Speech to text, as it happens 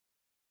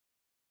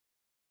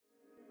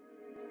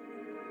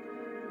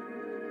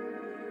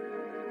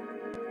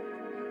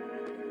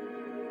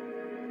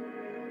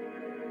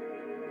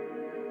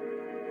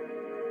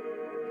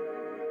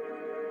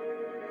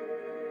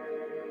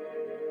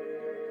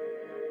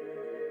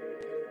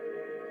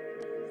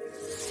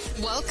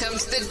Welcome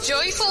to the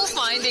Joyful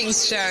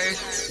Findings Show,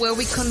 where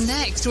we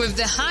connect with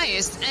the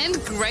highest and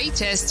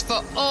greatest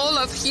for all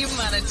of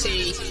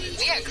humanity.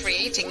 We are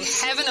creating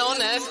heaven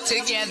on earth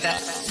together.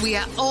 We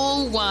are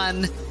all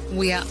one.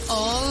 We are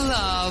all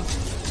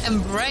love.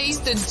 Embrace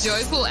the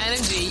joyful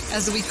energy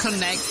as we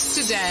connect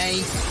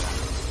today.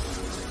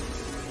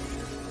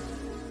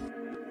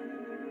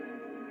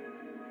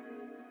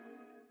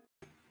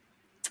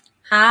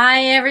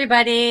 Hi,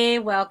 everybody.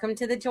 Welcome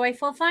to the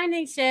Joyful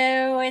Findings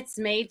Show. It's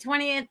May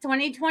 20th,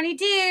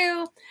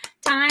 2022.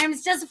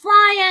 Time's just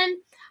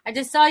flying. I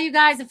just saw you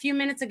guys a few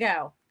minutes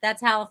ago.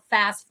 That's how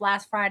fast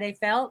last Friday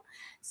felt.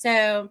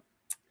 So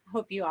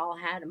hope you all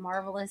had a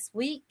marvelous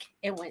week.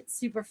 It went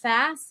super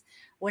fast.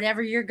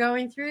 Whatever you're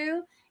going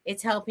through,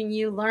 it's helping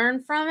you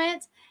learn from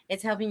it.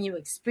 It's helping you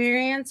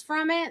experience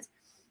from it.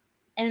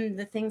 And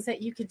the things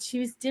that you could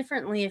choose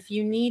differently if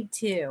you need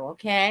to.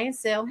 Okay.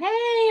 So,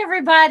 hey,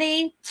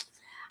 everybody.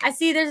 I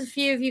see there's a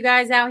few of you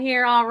guys out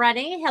here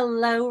already.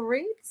 Hello,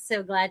 Ruth.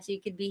 So glad you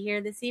could be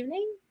here this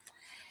evening.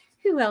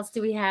 Who else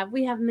do we have?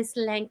 We have Miss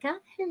Lenka.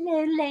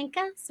 Hello,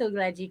 Lenka. So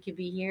glad you could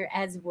be here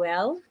as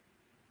well.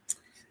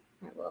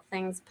 Our little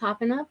things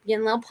popping up,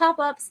 getting little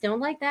pop-ups. Don't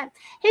like that.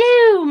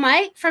 Hello,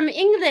 Mike from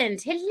England.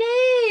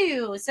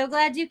 Hello. So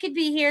glad you could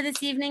be here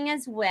this evening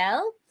as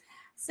well.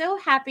 So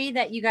happy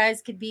that you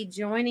guys could be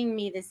joining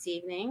me this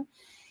evening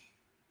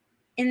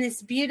in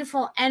this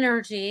beautiful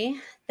energy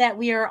that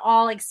we are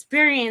all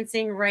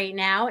experiencing right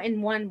now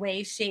in one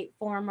way, shape,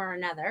 form, or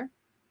another.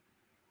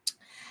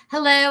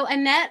 Hello,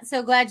 Annette.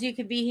 So glad you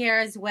could be here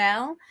as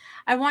well.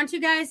 I want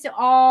you guys to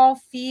all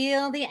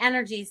feel the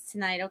energies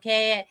tonight,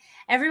 okay?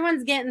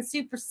 Everyone's getting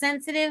super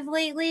sensitive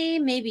lately,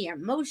 maybe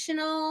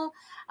emotional.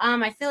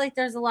 I feel like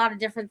there's a lot of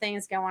different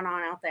things going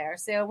on out there.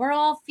 So we're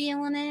all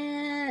feeling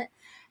it.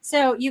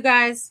 So you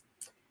guys,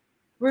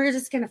 we're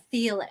just going to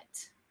feel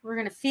it. We're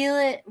going to feel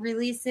it,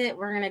 release it.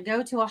 We're going to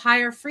go to a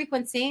higher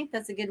frequency.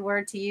 That's a good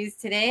word to use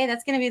today.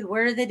 That's going to be the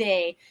word of the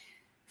day,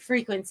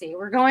 frequency.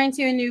 We're going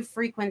to a new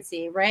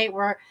frequency, right?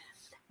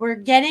 We're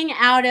getting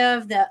out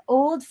of the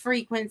old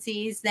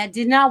frequencies that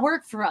did not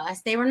work for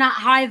us. They were not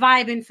high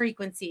vibing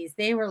frequencies.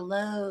 They were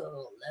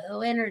low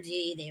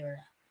energy. They were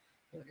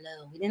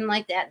low. We didn't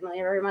like that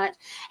very much.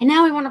 And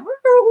now we want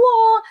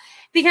to,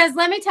 because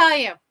let me tell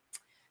you,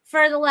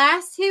 for the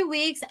last 2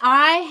 weeks,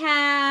 I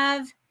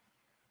have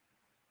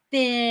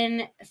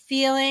been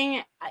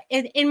feeling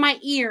in my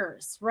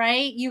ears,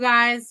 right? You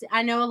guys,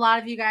 I know a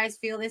lot of you guys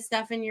feel this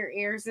stuff in your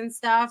ears and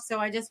stuff. So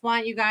I just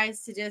want you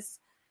guys to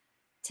just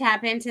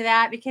tap into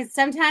that, because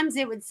sometimes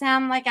it would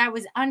sound like I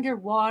was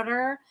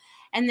underwater,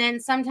 and then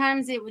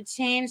sometimes it would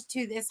change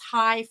to this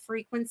high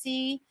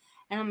frequency.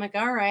 And I'm like,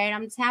 all right,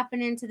 I'm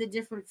tapping into the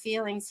different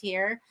feelings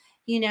here.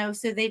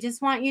 So they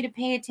just want you to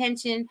pay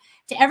attention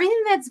to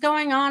everything that's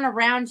going on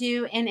around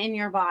you and in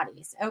your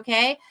bodies.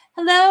 Okay.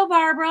 Hello,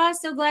 Barbara.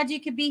 So glad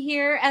you could be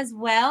here as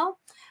well.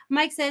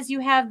 Mike says you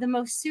have the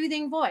most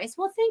soothing voice.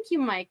 Well, thank you,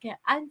 Mike.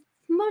 I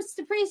most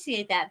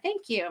appreciate that.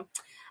 Thank you.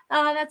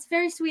 That's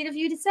very sweet of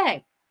you to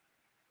say.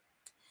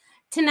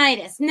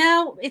 Tinnitus.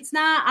 No, it's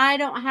not. I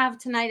don't have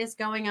tinnitus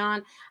going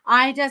on.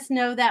 I just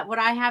know that what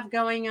I have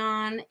going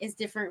on is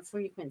different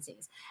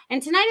frequencies.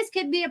 And tinnitus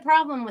could be a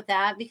problem with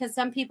that, because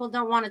some people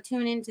don't want to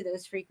tune into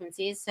those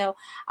frequencies. So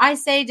I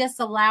say just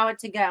allow it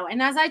to go.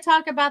 And as I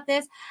talk about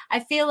this,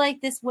 I feel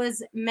like this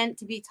was meant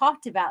to be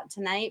talked about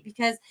tonight,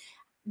 because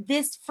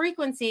this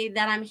frequency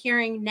that I'm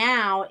hearing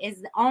now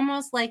is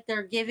almost like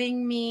they're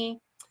giving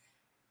me,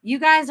 you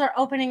guys are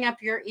opening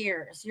up your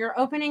ears. You're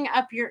opening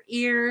up your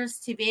ears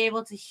to be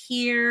able to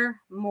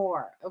hear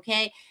more,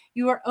 okay?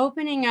 You are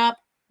opening up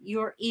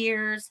your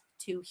ears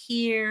to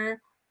hear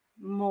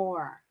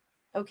more,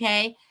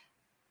 okay?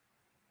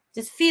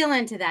 Just feel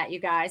into that,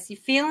 you guys. You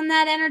feeling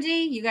that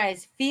energy? You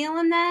guys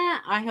feeling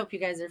that? I hope you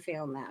guys are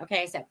feeling that,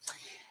 okay? So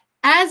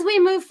as we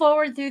move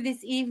forward through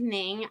this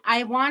evening,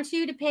 I want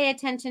you to pay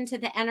attention to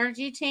the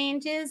energy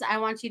changes. I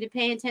want you to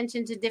pay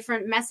attention to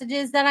different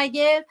messages that I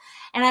give.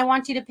 And I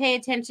want you to pay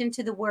attention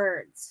to the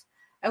words.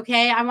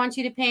 Okay. I want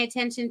you to pay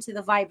attention to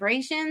the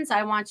vibrations.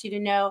 I want you to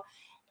know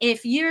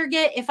if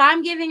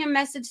I'm giving a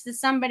message to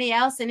somebody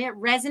else and it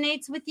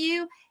resonates with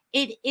you,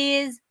 it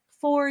is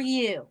for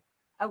you.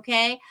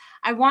 Okay.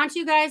 I want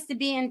you guys to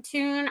be in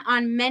tune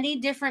on many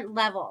different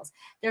levels.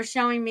 They're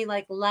showing me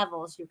like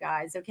levels, you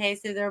guys. Okay.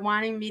 So they're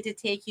wanting me to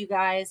take you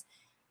guys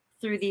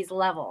through these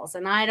levels,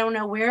 and I don't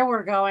know where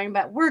we're going,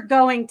 but we're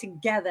going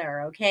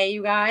together. Okay,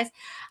 you guys.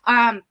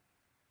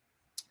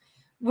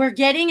 We're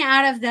getting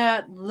out of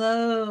the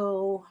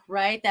low,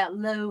 right? That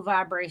low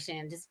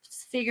vibration.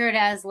 Just figure it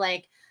as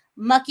like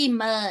mucky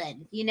mud.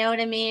 You know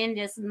what I mean?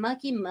 Just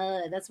mucky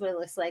mud. That's what it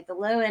looks like. The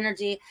low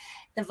energy,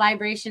 the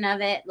vibration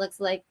of it looks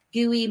like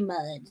gooey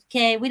mud.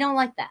 Okay. We don't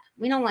like that.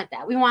 We don't like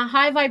that. We want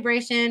high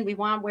vibration. We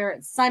want where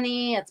it's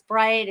sunny, it's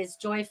bright, it's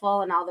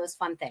joyful, and all those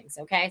fun things.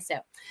 Okay. So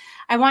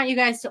I want you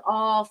guys to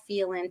all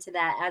feel into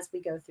that as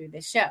we go through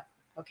this show.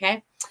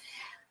 Okay.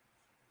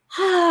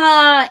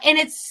 And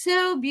it's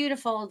so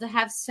beautiful to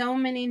have so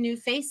many new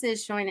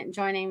faces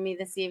joining me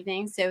this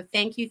evening. So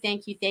thank you.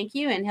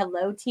 And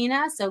hello,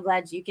 Tina. So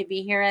glad you could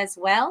be here as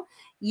well.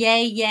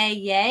 Yay, yay,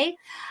 yay.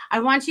 I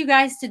want you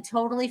guys to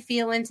totally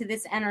feel into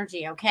this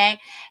energy, okay?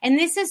 And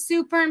this is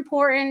super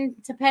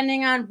important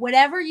depending on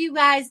whatever you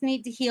guys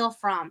need to heal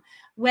from,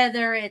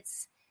 whether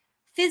it's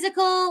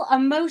physical,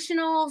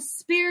 emotional,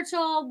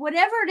 spiritual,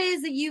 whatever it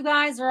is that you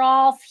guys are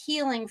all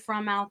healing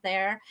from out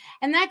there.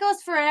 And that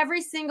goes for every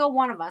single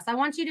one of us. I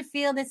want you to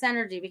feel this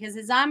energy because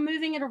as I'm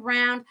moving it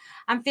around,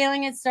 I'm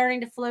feeling it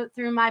starting to float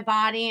through my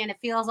body and it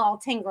feels all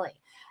tingly.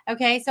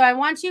 Okay, so I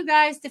want you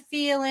guys to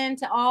feel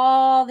into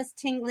all this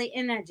tingly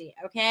energy.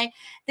 Okay,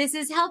 this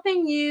is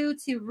helping you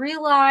to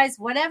realize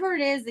whatever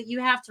it is that you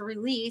have to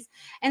release.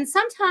 And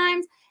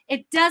sometimes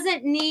it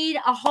doesn't need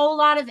a whole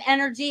lot of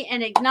energy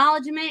and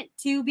acknowledgement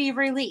to be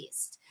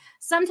released.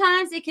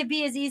 Sometimes it could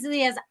be as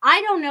easily as,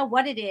 I don't know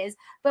what it is,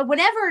 but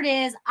whatever it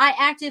is, I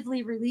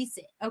actively release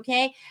it.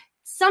 Okay.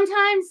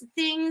 Sometimes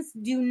things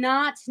do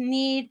not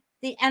need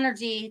the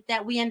energy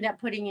that we end up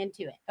putting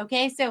into it.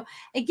 Okay. So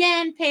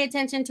again, pay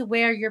attention to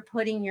where you're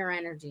putting your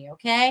energy.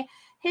 Okay.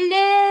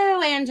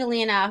 Hello,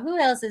 Angelina. Who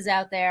else is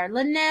out there?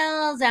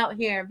 Linnell's out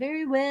here.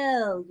 Very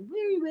well,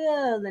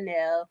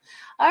 Linnell.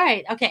 All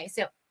right. Okay.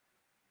 So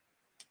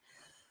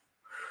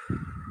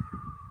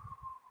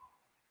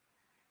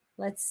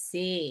let's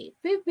see.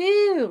 Boo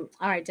boo.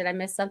 All right. Did I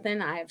miss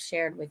something? I have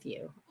shared with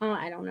you. Oh,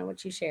 I don't know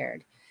what you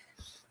shared.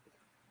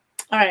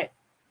 All right.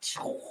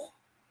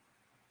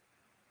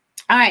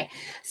 All right.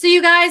 So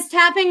you guys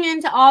tapping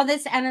into all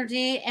this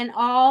energy, and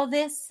all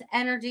this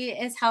energy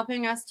is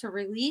helping us to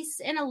release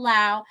and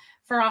allow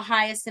for our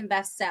highest and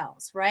best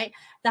selves, right?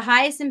 The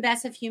highest and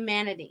best of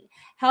humanity,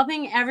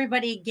 helping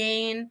everybody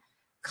gain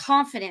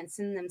confidence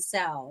in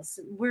themselves.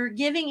 We're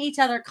giving each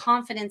other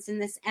confidence in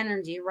this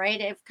energy,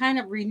 right? It kind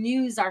of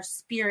renews our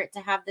spirit to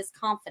have this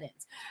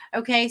confidence.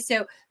 Okay,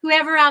 so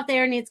whoever out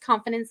there needs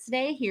confidence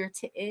today, here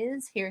it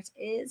is.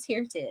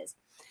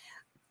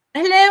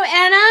 Hello,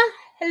 Anna.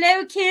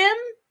 Hello, Kim.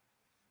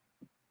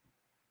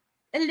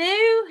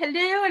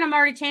 Hello. And I'm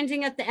already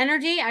changing up the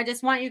energy. I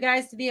just want you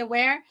guys to be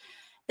aware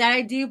that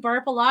I do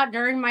burp a lot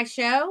during my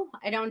show.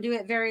 I don't do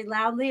it very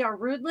loudly or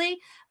rudely,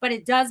 but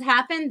it does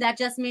happen. That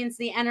just means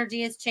the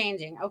energy is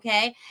changing,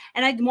 okay?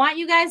 And I want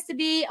you guys to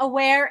be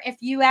aware if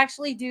you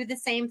actually do the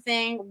same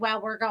thing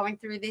while we're going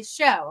through this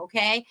show,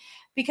 okay?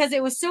 Because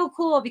it was so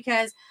cool,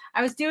 because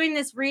I was doing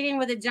this reading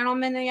with a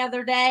gentleman the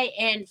other day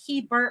and he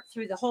burped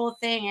through the whole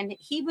thing and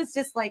he was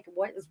just like,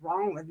 what is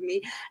wrong with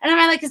me? And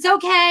I'm like, it's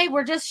okay.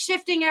 We're just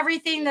shifting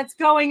everything that's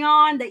going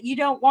on that you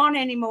don't want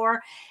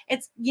anymore.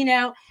 It's,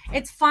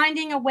 it's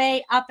finding a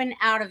way up and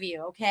out of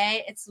you,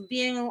 okay? It's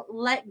being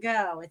let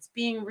go. It's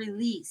being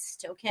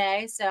released,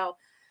 okay? So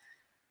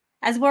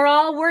as we're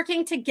all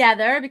working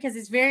together, because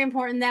it's very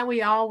important that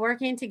we all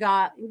working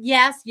together.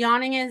 Yes,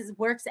 yawning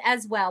works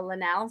as well,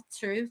 Linnell.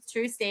 True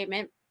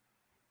statement.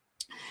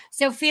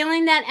 So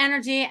feeling that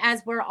energy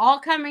as we're all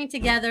coming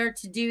together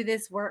to do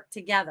this work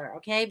together,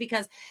 okay?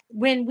 Because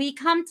when we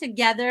come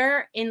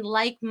together in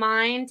like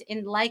mind,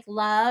 in like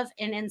love,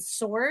 and in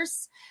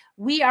source,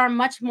 we are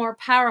much more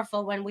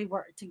powerful when we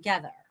work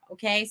together.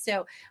 Okay,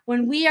 so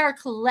when we are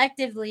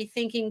collectively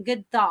thinking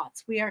good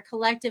thoughts, we are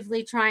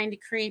collectively trying to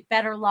create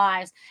better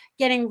lives,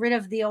 getting rid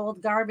of the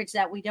old garbage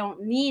that we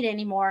don't need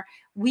anymore,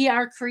 we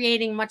are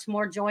creating much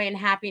more joy and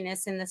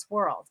happiness in this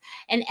world.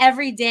 And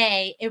every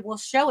day it will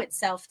show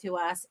itself to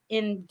us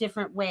in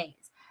different ways.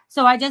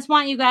 So I just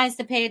want you guys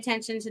to pay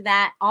attention to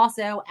that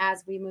also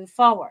as we move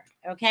forward.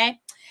 Okay.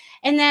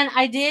 And then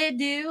I did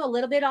do a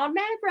little bit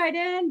automatic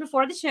write-in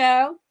before the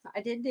show.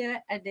 I did do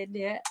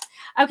it.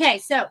 Okay.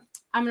 So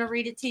I'm going to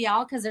read it to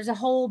y'all because there's a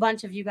whole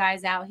bunch of you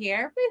guys out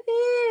here.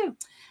 Woo-hoo.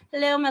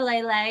 Hello,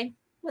 Malele.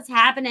 What's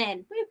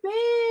happening?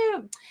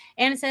 Woo-hoo.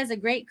 And it says a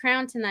great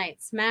crown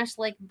tonight. Smash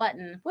like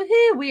button.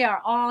 Woohoo. We are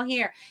all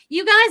here.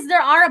 You guys,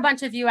 there are a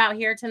bunch of you out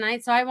here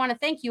tonight. So I want to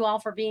thank you all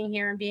for being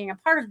here and being a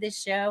part of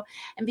this show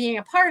and being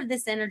a part of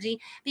this energy,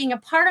 being a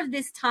part of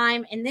this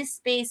time in this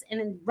space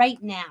and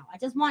right now. I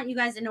just want you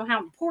guys to know how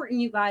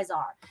important you guys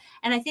are.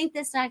 And I think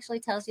this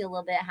actually tells you a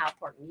little bit how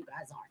important you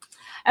guys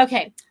are.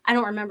 Okay. I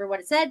don't remember what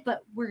it said,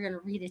 but we're going to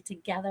read it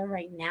together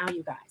right now,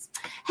 you guys.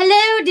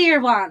 Hello,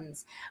 dear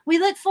ones. We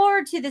look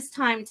forward to this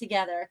time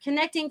together,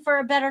 connecting for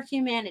a better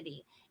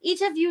humanity.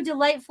 Each of you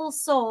delightful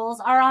souls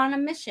are on a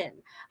mission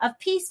of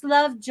peace,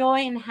 love, joy,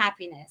 and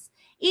happiness.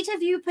 Each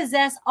of you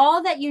possess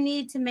all that you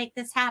need to make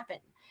this happen.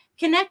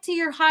 Connect to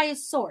your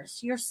highest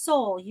source, your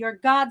soul, your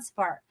God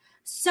spark.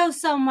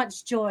 So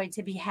much joy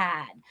to be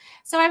had.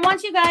 So I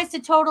want you guys to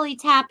totally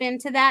tap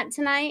into that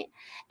tonight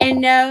and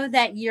know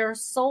that your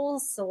soul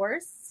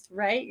source,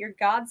 right, your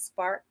God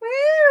spark,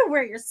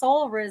 where your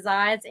soul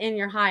resides in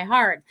your high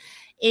heart,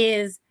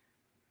 is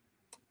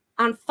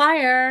on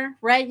fire,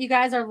 right? You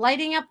guys are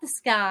lighting up the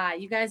sky.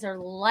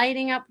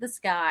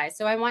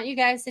 So I want you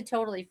guys to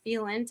totally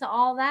feel into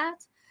all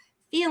that.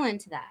 Feel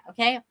into that,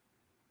 okay?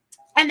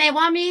 And they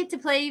want me to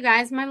play you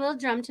guys my little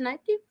drum tonight.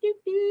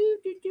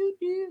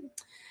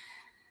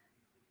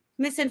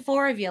 Missing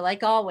 4 of you,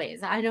 like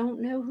always. I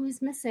don't know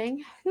who's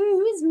missing.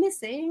 Who's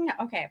missing?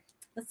 Okay,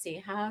 let's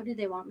see. How do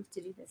they want me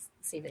to do this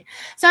evening?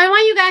 So I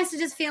want you guys to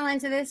just feel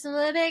into this a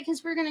little bit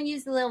because we're going to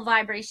use the little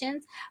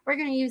vibrations. We're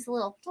going to use the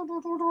little, the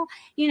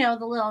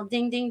little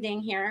ding, ding,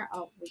 ding here.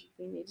 Oh, we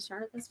need to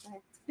turn it this way.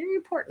 It's very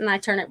important I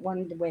turn it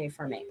one way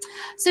for me.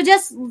 So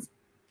just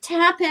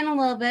tap in a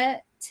little bit.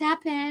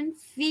 Tap in.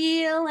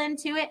 Feel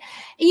into it.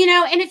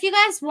 And if you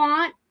guys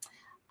want,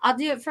 I'll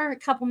do it for a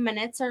couple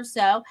minutes or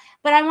so,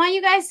 but I want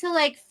you guys to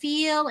like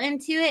feel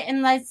into it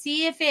and let's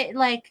see if it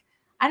I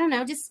don't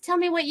know, just tell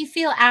me what you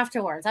feel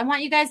afterwards. I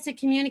want you guys to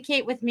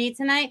communicate with me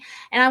tonight,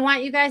 and I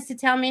want you guys to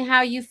tell me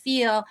how you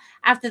feel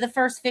after the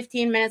first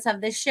 15 minutes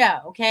of this show,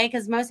 okay?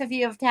 Because most of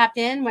you have tapped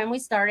in when we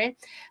started.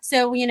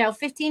 So,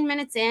 15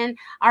 minutes in,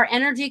 our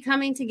energy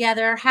coming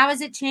together, how has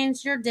it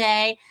changed your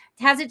day?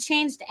 Has it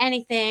changed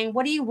anything?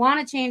 What do you want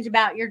to change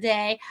about your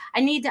day?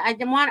 I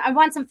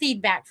want some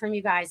feedback from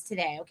you guys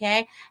today,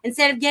 okay?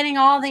 Instead of getting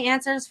all the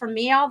answers from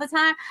me all the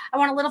time, I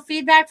want a little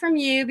feedback from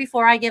you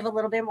before I give a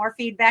little bit more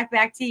feedback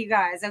back to you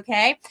guys,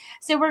 okay?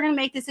 So we're going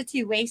to make this a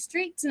two-way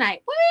street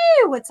tonight.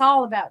 Woo! It's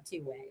all about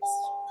two ways.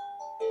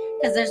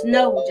 Because there's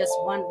no just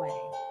one way.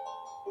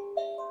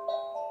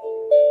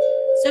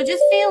 So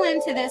just feel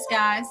into this,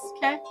 guys,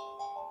 okay?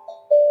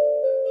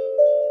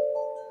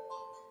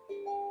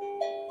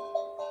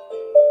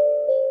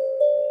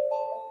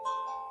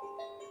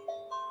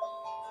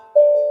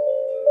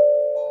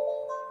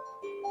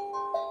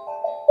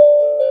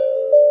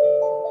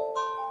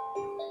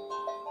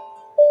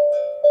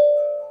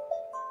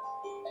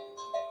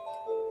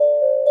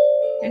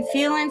 And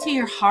feel into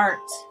your heart.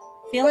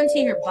 Feel into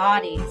your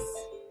bodies.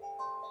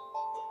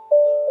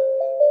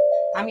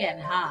 I'm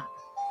getting hot.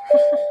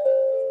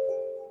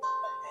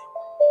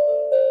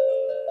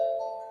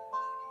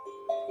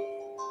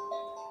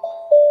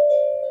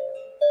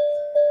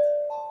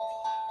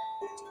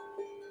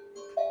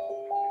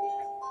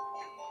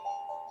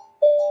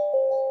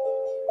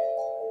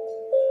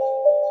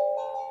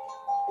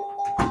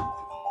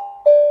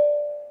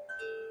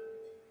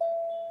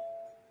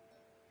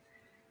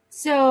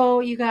 So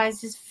you guys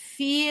just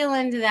feel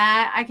into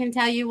that. I can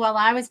tell you while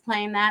I was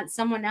playing that,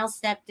 someone else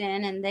stepped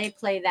in and they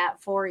play that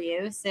for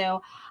you.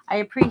 So I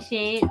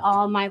appreciate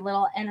all my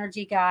little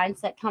energy guides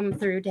that come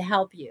through to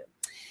help you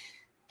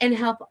and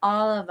help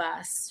all of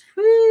us.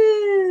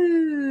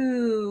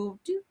 Woo!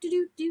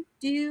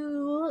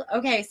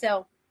 Okay,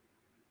 so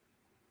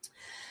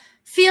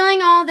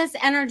feeling all this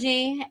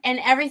energy and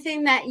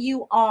everything that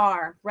you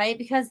are, right?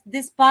 Because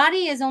this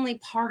body is only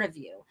part of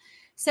you.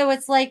 So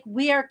it's like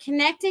we are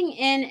connecting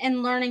in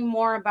and learning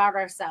more about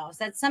ourselves.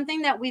 That's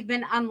something that we've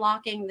been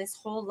unlocking this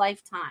whole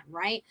lifetime,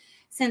 right?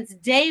 Since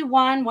day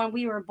one, when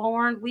we were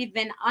born, we've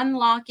been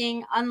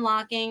unlocking.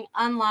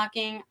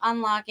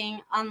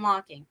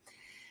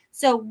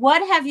 So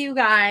what have you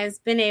guys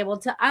been able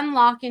to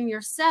unlock in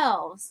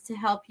yourselves to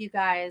help you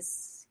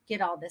guys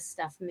get all this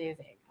stuff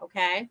moving?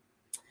 Okay.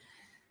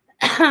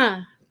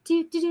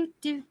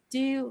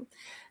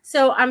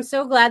 So I'm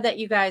so glad that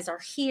you guys are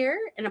here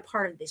and a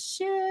part of this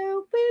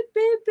show. Boop,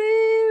 boop,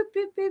 boop,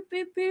 boop, boop,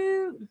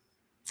 boop,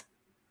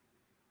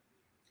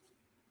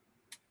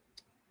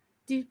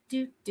 boop.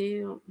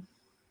 Do.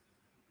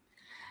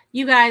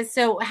 You guys,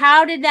 so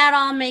how did that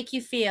all make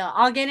you feel?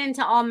 I'll get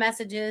into all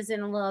messages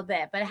in a little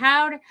bit, but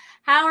how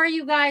are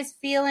you guys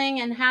feeling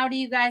and how do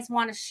you guys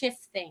want to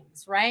shift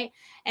things, right?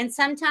 And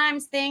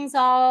sometimes things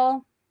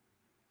all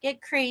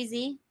get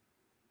crazy.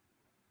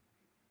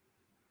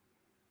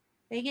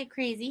 They get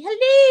crazy.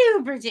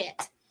 Hello,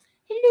 Bridget.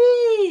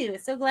 Hello.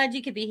 So glad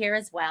you could be here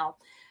as well.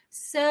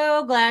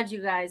 So glad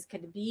you guys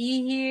could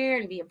be here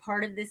and be a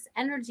part of this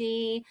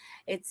energy.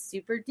 It's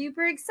super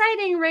duper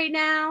exciting right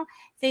now.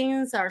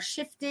 Things are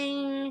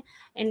shifting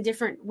in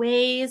different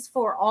ways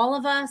for all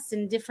of us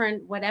and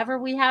different whatever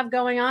we have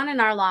going on in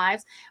our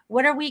lives.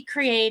 What are we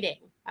creating?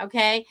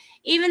 Okay.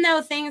 Even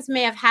though things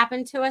may have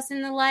happened to us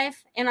in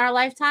our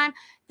lifetime,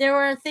 there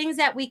were things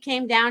that we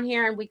came down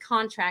here and we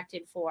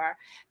contracted for.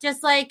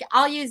 Just like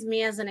I'll use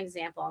me as an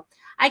example.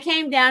 I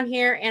came down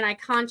here and I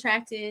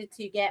contracted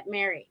to get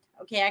married.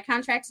 Okay. I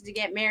contracted to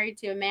get married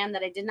to a man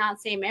that I did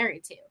not say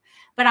married to,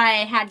 but I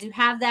had to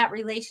have that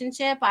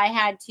relationship. I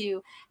had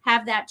to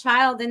have that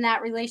child in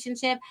that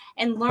relationship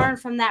and learn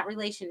from that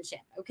relationship.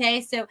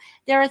 Okay. So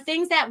there are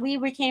things that we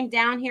came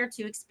down here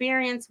to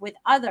experience with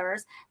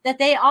others that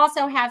they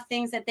also have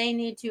things that they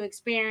need to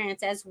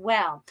experience as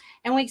well.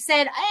 And we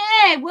said,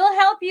 hey, we'll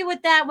help you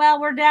with that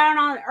while we're down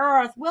on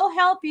earth. We'll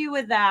help you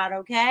with that.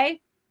 Okay.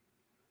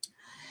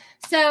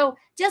 So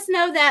just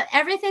know that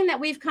everything that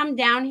we've come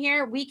down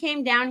here, we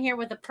came down here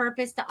with a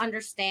purpose to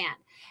understand.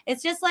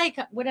 It's just like,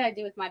 what did I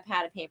do with my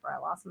pad of paper? I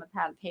lost my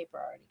pad of paper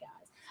already,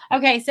 guys.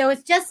 Okay, so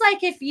it's just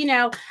like if,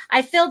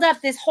 I filled up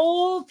this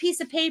whole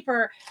piece of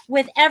paper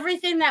with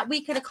everything that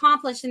we could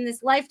accomplish in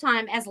this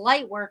lifetime as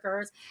light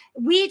workers.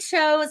 We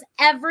chose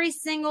every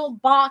single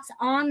box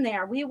on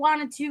there. We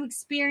wanted to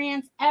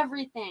experience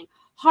everything.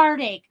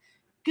 Heartache,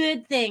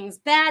 good things,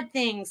 bad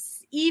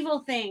things, evil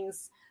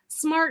things,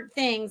 smart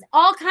things,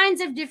 all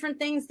kinds of different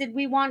things that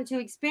we want to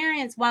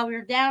experience while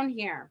we're down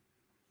here.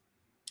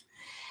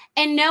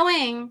 And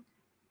knowing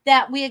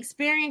that we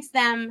experience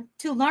them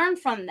to learn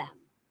from them,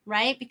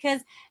 right?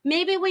 Because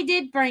maybe we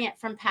did bring it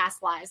from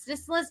past lives.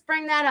 Just let's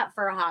bring that up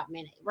for a hot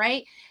minute,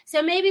 right?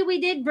 So maybe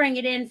we did bring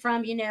it in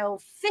from,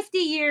 50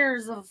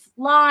 years of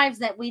lives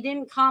that we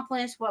didn't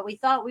accomplish what we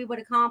thought we would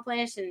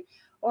accomplish,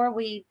 or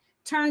we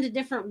turned a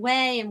different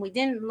way and we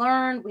didn't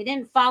learn, we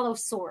didn't follow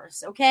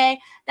source, okay?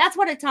 That's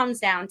what it comes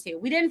down to.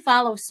 We didn't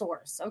follow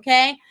source,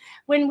 okay?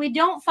 When we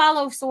don't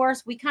follow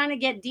source, we kind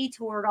of get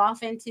detoured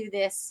off into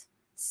this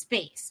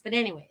space. But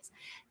anyways,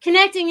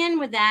 connecting in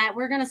with that,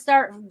 we're going to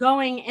start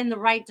going in the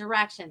right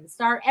direction.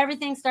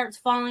 Everything starts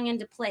falling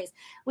into place.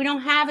 We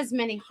don't have as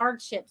many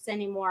hardships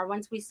anymore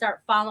once we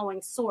start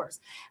following source.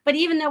 But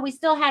even though we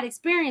still had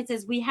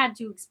experiences we had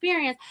to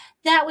experience,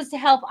 that was to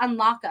help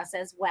unlock us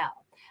as well.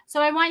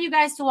 So I want you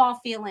guys to all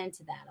feel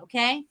into that,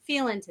 okay?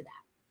 Feel into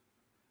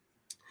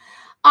that.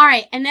 All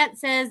right, Annette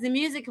says, the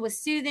music was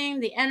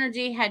soothing. The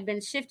energy had been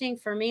shifting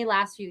for me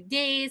last few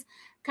days,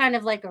 kind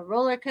of like a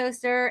roller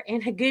coaster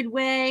in a good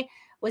way.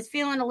 Was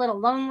feeling a little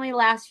lonely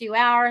last few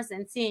hours,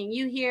 and seeing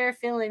you here,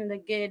 feeling the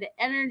good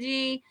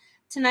energy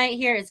tonight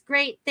here is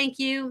great. Thank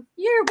you.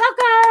 You're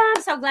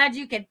welcome. So glad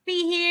you could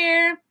be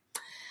here.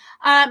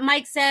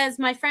 Mike says,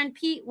 my friend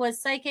Pete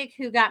was psychic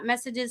who got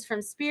messages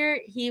from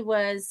spirit. He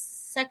was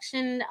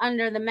sectioned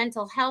under the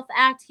Mental Health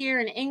Act here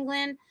in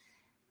England.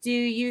 Do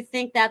you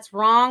think that's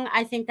wrong?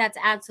 I think that's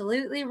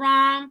absolutely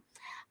wrong.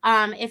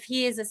 If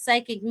he is a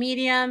psychic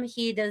medium,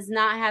 he does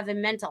not have a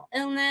mental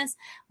illness.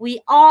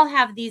 We all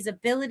have these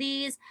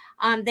abilities.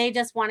 They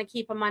just want to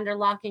keep them under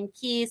lock and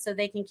key so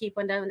they can keep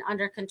them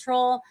under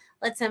control.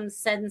 Let them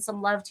send some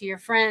love to your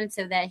friend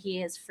so that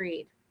he is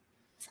freed.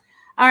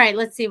 All right,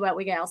 let's see what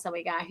else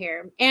we got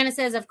here. Anna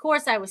says, of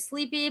course, I was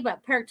sleepy,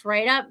 but perked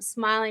right up,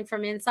 smiling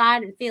from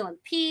inside and feeling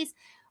peace.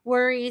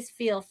 Worries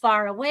feel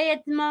far away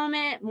at the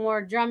moment.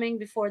 More drumming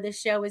before the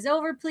show is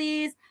over,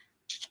 please.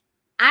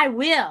 I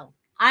will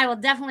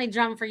definitely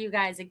drum for you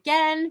guys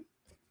again.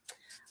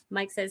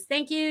 Mike says,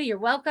 thank you. You're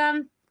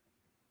welcome.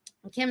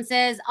 Kim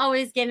says,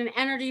 always get an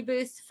energy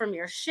boost from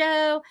your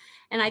show.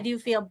 And I do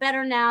feel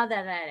better now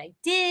that I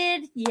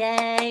did.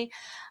 Yay.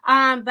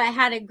 But I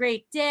had a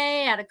great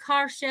day at a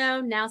car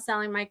show. Now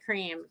selling my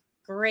cream.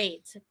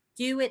 Great.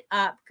 Do it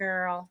up,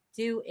 girl.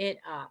 Do it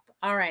up.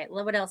 All right.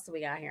 What else do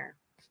we got here?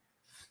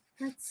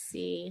 Let's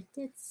see.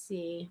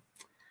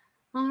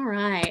 All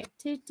right.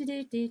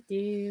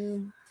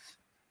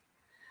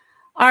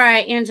 All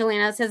right,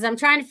 Angelina says, I'm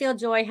trying to feel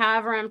joy.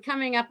 However, I'm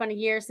coming up on a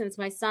year since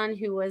my son,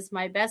 who was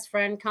my best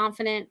friend,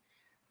 confident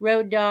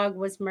road dog,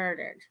 was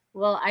murdered.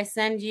 Well, I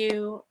send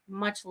you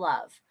much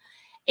love.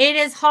 It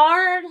is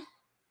hard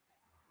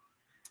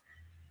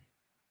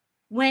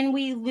when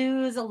we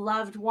lose a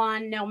loved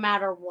one, no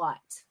matter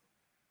what.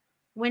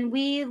 When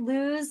we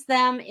lose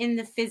them in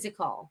the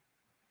physical.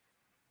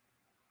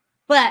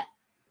 But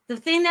the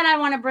thing that I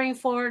want to bring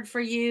forward for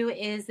you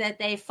is that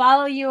they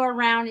follow you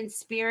around in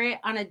spirit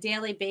on a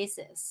daily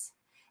basis.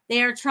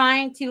 They are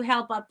trying to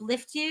help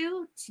uplift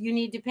you. You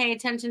need to pay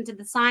attention to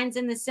the signs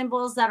and the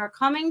symbols that are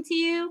coming to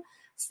you.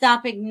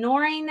 Stop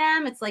ignoring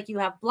them. It's like you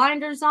have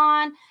blinders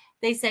on.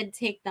 They said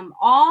take them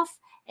off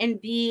and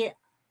be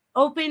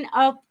open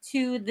up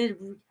to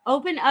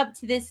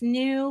this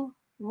new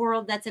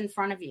world that's in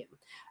front of you.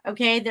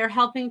 Okay, they're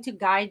helping to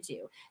guide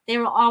you. They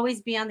will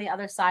always be on the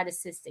other side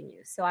assisting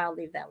you. So I'll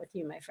leave that with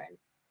you, my friend.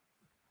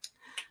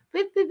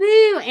 Boo, boo,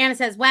 boo. Anna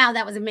says, wow,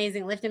 that was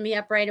amazing. Lifting me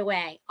up right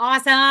away.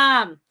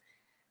 Awesome.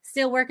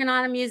 Still working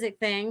on a music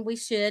thing. We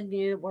should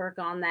need to work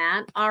on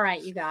that. All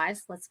right, you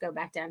guys, let's go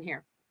back down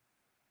here.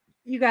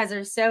 You guys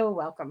are so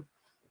welcome.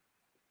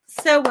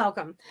 So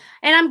welcome.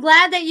 And I'm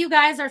glad that you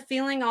guys are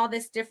feeling all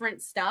this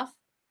different stuff.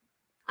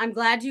 I'm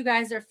glad you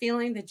guys are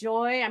feeling the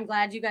joy. I'm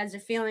glad you guys are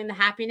feeling the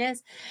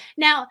happiness.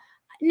 Now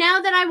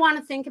that I want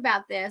to think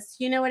about this,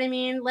 you know what I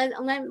mean?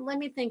 Let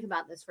me think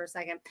about this for a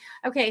second.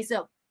 Okay,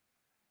 so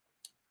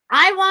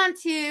I want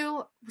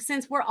to,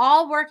 since we're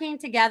all working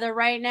together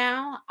right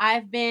now,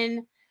 I'm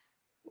feeling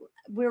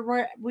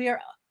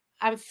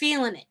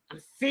it. I'm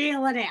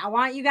feeling it. I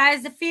want you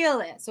guys to feel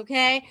this,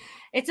 okay?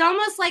 It's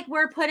almost like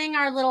we're putting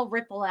our little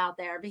ripple out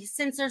there, because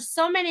since there's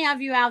so many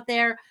of you out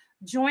there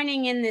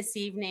joining in this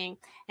evening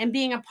and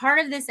being a part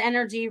of this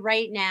energy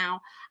right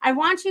now, I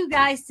want you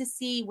guys to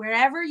see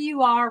wherever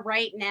you are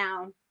right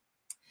now,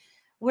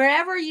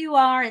 wherever you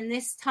are in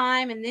this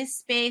time, in this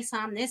space,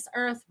 on this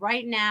earth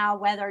right now,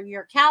 whether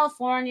you're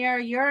California,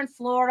 you're in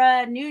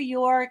Florida, New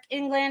York,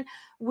 England,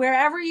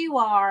 wherever you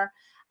are,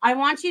 I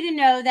want you to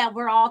know that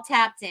we're all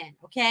tapped in,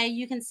 okay?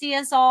 You can see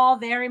us all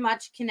very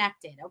much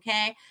connected,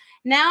 okay?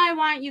 Now I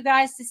want you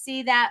guys to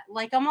see that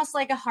like almost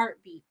like a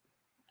heartbeat,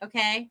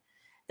 okay?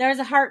 There's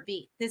a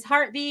heartbeat. This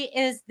heartbeat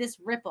is this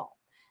ripple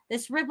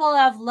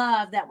of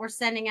love that we're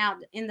sending out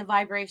in the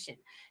vibration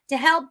to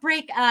help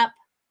break up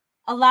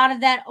a lot of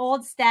that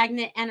old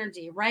stagnant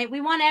energy, right? We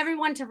want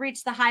everyone to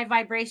reach the high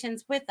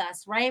vibrations with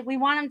us, right? We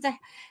want them to,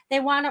 they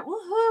want to,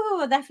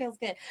 woohoo, that feels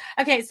good.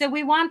 Okay, so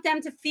we want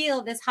them to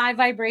feel this high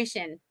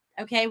vibration.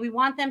 Okay, we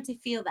want them to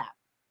feel that.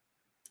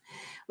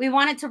 We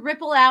want it to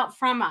ripple out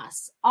from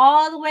us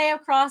all the way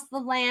across the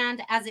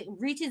land as it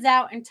reaches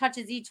out and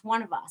touches each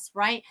one of us,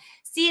 right?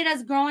 See it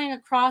as growing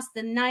across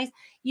the nice,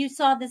 you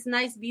saw this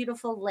nice,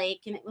 beautiful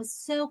lake and it was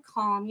so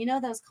calm. You know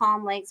those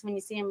calm lakes when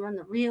you see them run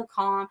the real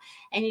calm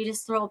and you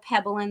just throw a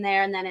pebble in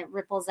there and then it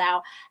ripples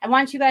out. I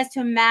want you guys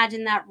to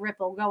imagine that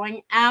ripple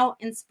going out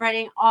and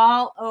spreading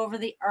all over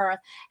the earth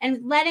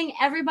and letting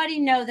everybody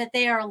know that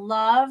they are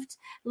loved,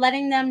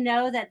 letting them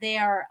know that they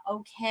are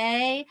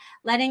okay,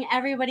 letting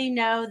everybody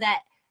know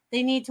that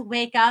they need to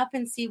wake up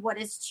and see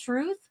what is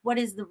truth, what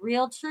is the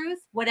real truth,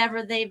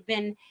 whatever they've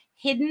been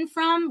hidden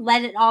from.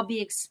 Let it all be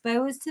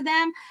exposed to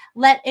them.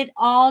 Let it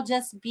all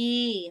just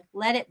be.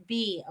 Let it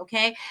be,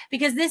 okay?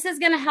 Because this is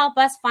going to help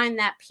us find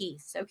that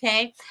peace,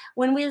 okay?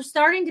 When we're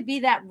starting to be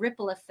that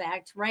ripple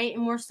effect, right?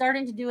 And we're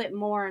starting to do it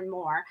more and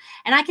more.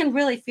 And I can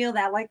really feel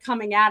that like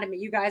coming out of me.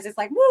 You guys, it's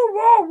like, whoa,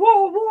 whoa,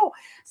 whoa, whoa.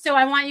 So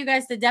I want you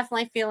guys to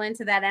definitely feel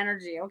into that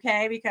energy,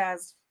 okay?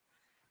 Because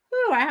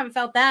I haven't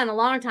felt that in a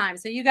long time.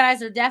 So you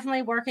guys are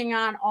definitely working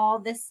on all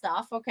this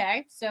stuff.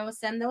 Okay. So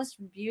send those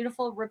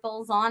beautiful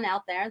ripples on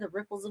out there, the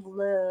ripples of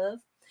love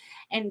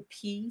and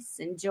peace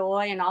and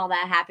joy and all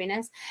that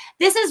happiness.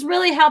 This is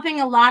really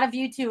helping a lot of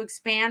you to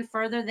expand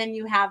further than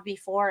you have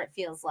before, it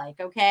feels like.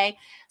 Okay.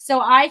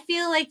 So I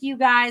feel like you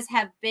guys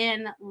have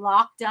been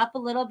locked up a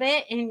little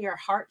bit in your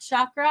heart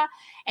chakra.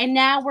 And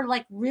now we're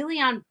like really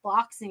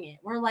unboxing it.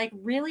 We're like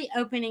really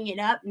opening it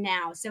up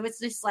now. So it's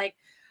just like,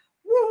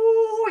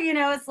 woo, you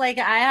know, it's like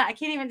I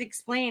can't even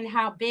explain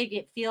how big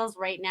it feels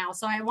right now.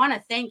 So I want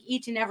to thank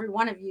each and every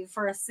one of you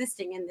for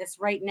assisting in this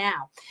right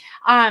now.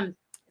 It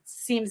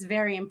seems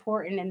very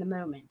important in the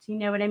moment. You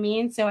know what I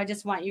mean? So I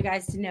just want you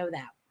guys to know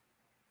that.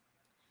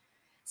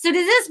 So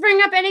does this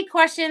bring up any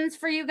questions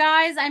for you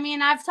guys? I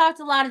mean, I've talked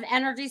a lot of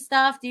energy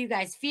stuff. Do you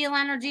guys feel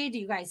energy? Do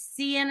you guys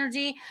see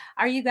energy?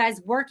 Are you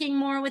guys working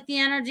more with the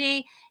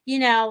energy? You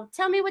know,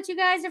 tell me what you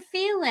guys are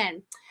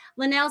feeling.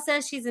 Linnell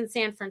says she's in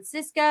San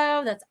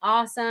Francisco. That's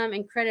awesome.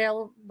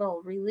 Incredible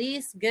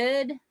release.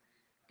 Good.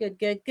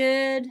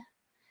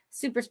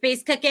 Super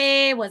Space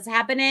Cookie, what's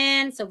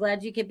happening? So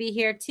glad you could be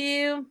here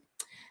too.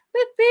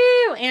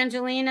 Woo-hoo.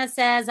 Angelina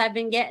says, I've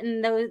been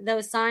getting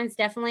those signs.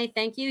 Definitely.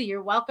 Thank you.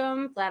 You're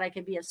welcome. Glad I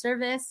could be of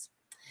service.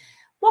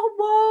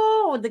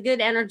 Whoa, the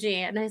good energy.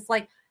 And it's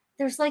like,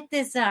 there's like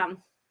this,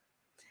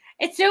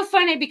 it's so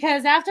funny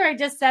because after I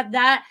just said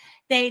that,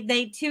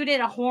 they tooted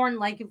a horn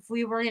like if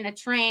we were in a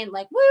train,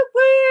 like woo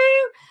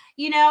woo.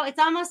 You know, it's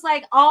almost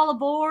like all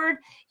aboard.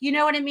 You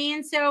know what I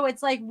mean? So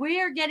it's like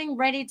we're getting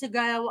ready to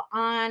go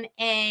on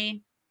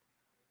a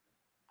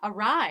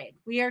ride.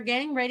 We are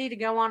getting ready to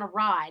go on a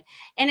ride.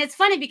 And it's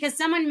funny because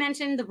someone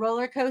mentioned the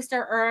roller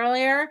coaster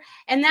earlier,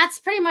 and that's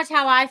pretty much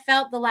how I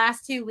felt the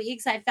last 2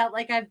 weeks. I felt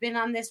like I've been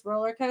on this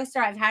roller coaster.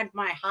 I've had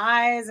my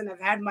highs and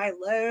I've had my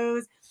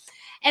lows.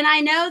 And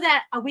I know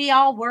that we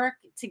all work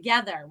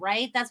together,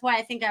 right? That's why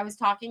I think I was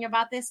talking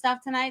about this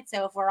stuff tonight.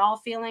 So if we're all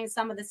feeling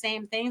some of the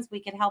same things, we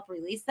could help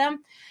release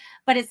them.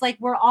 But it's like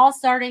we're all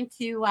starting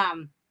to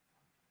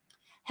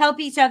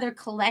help each other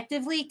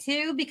collectively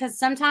too, because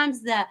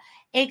sometimes the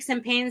aches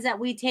and pains that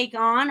we take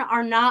on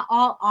are not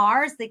all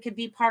ours. They could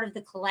be part of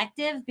the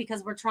collective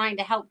because we're trying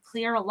to help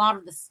clear a lot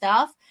of the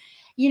stuff,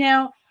 you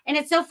know. And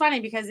it's so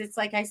funny because it's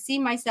like I see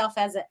myself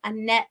as a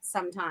net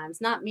sometimes,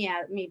 not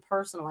me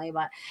personally,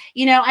 but,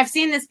 you know, I've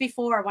seen this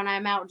before when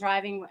I'm out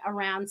driving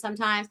around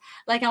sometimes.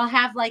 Like I'll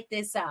have like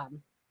this,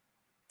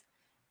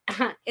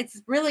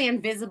 it's really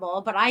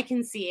invisible, but I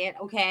can see it.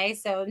 Okay.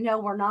 So no,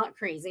 we're not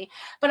crazy,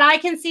 but I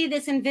can see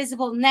this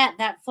invisible net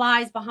that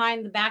flies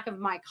behind the back of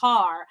my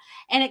car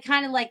and it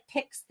kind of like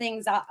picks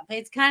things up.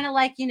 It's kind of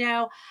like, you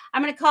know,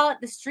 I'm going to call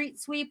it the street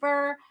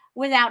sweeper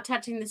without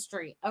touching the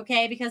street.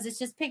 Okay. Because it's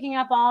just picking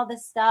up all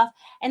this stuff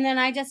and then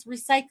I just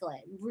recycle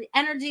it.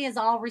 Energy is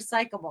all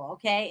recyclable.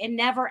 Okay. It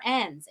never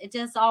ends. It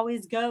just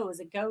always goes.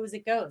 It goes.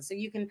 So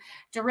you can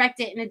direct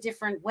it in a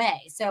different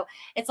way. So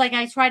it's like,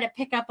 I try to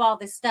pick up all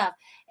this stuff.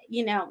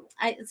 You know,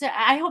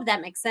 I hope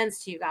that makes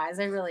sense to you guys.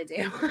 I really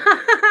do.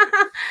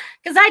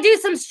 Because I do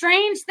some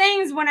strange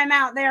things when I'm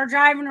out there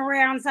driving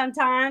around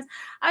sometimes.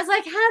 I was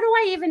like, how do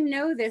I even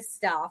know this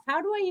stuff?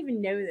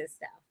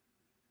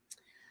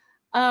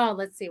 Oh,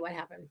 let's see what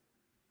happened.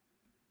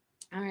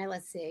 All right,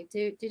 let's see.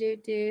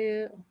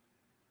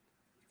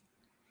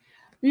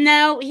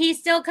 No, he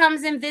still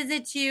comes and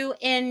visits you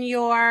in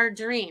your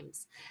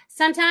dreams.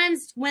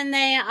 Sometimes when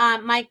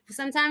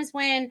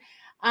when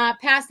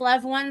past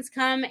loved ones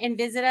come and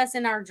visit us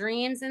in our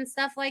dreams and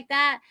stuff like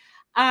that,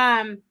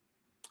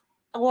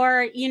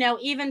 or, you know,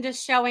 even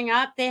just showing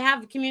up, they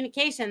have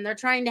communication. They're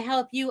trying to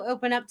help you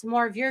open up to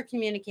more of your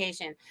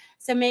communication.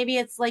 So maybe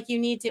it's like you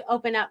need to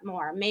open up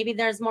more. Maybe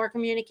there's more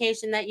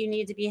communication that you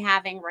need to be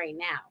having right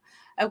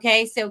now.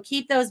 Okay, so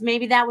keep those.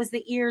 Maybe that was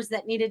the ears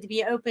that needed to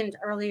be opened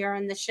earlier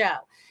in the show.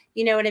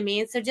 You know what I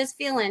mean? So just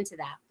feel into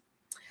that.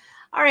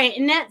 All right.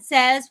 Annette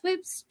says,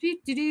 whoops,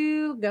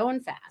 going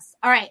fast.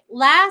 All right.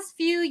 Last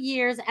few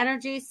years,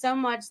 energy so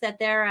much that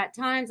there are at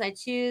times I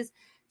choose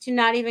to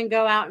not even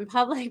go out in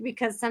public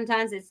because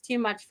sometimes it's too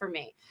much for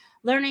me.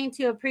 Learning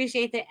to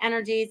appreciate the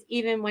energies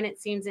even when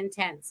it seems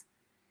intense.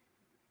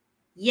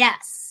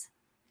 Yes.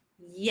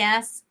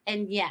 Yes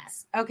and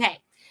yes. Okay.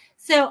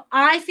 So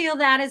I feel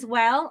that as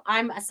well.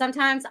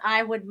 Sometimes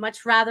I would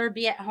much rather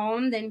be at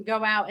home than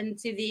go out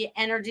into the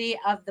energy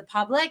of the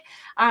public,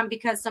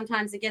 because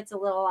sometimes it gets a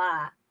little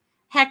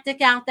hectic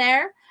out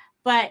there.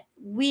 But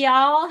we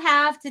all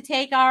have to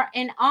take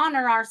and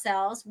honor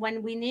ourselves.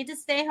 When we need to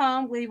stay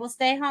home, we will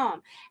stay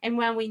home. And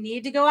when we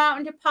need to go out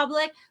into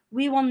public,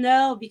 we will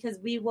know, because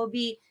we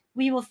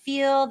will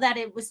feel that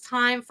it was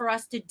time for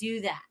us to do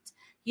that.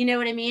 You know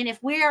what I mean?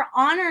 If we are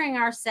honoring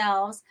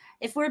ourselves,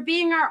 if we're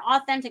being our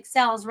authentic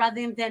selves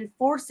rather than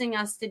forcing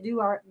us to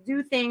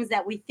do things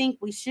that we think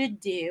we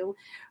should do,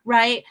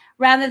 right?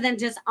 Rather than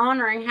just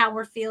honoring how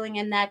we're feeling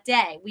in that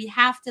day. We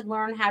have to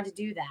learn how to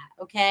do that,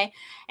 okay?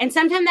 And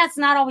sometimes that's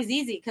not always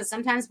easy, because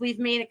sometimes we've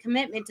made a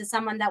commitment to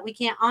someone that we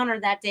can't honor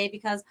that day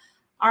because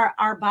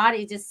our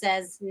body just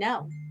says,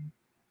 no,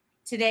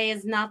 today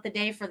is not the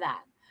day for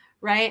that.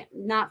 Right?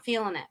 Not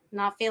feeling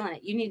it.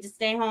 You need to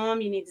stay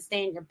home. You need to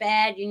stay in your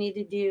bed. You need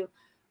to do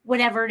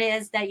whatever it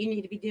is that you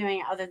need to be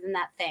doing other than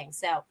that thing.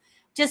 So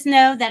just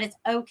know that it's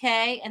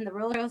okay. And the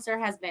roller coaster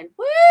has been,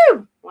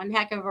 one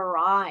heck of a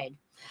ride.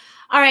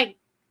 All right.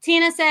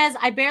 Tina says,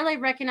 I barely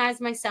recognize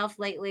myself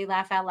lately.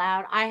 Laugh out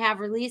loud. I have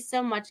released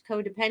so much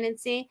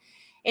codependency.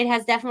 It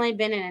has definitely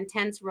been an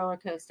intense roller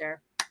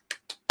coaster.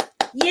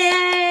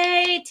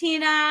 Yay,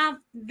 Tina.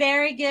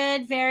 Very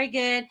good. Very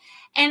good.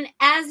 And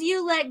as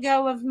you let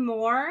go of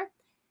more,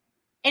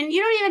 and you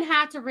don't even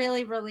have to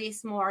really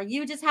release more,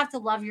 you just have to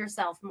love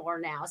yourself more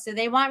now. So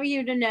they want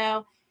you to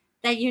know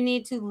that you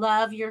need to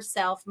love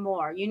yourself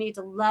more. You need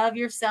to love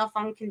yourself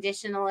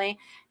unconditionally.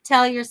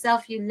 Tell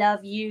yourself you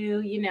love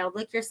you,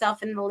 look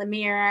yourself in the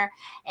mirror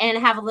and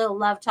have a little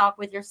love talk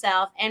with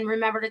yourself. And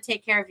remember to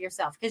take care of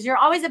yourself, because you're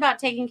always about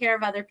taking care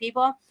of other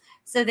people.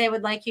 So they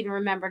would like you to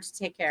remember to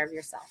take care of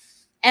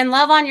yourself. And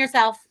love on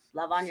yourself.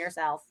 Love on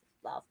yourself.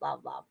 Love,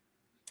 love, love.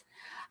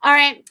 All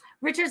right.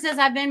 Richard says,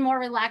 I've been more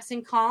relaxed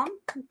and calm.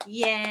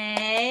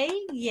 Yay.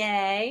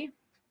 Yay.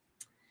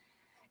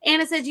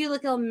 Anna says, you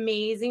look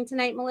amazing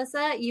tonight,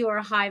 Melissa. You are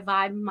high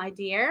vibe, my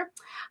dear.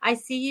 I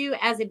see you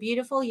as a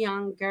beautiful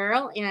young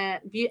girl,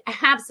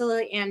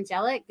 absolutely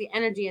angelic. The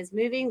energy is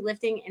moving,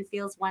 lifting, and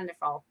feels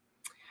wonderful.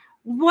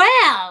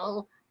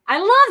 Well, I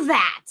love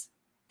that.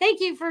 Thank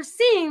you for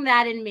seeing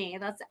that in me.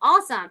 That's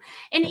awesome.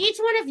 And each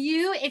one of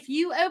you, if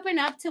you open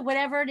up to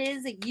whatever it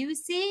is that you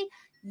see,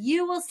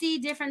 you will see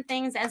different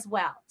things as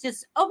well.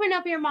 Just open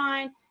up your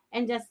mind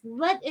and just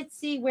let it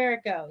see where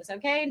it goes,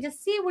 okay? And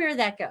just see where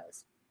that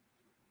goes.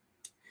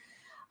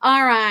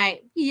 All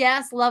right.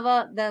 Yes, love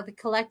the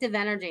collective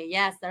energy.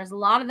 Yes, there's a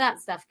lot of that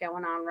stuff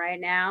going on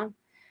right now.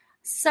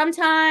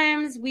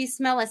 Sometimes we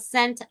smell a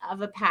scent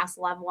of a past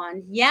loved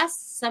one. Yes,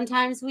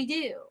 sometimes we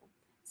do.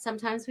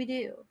 Sometimes we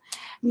do.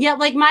 Yeah,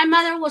 like my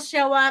mother will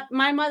show up.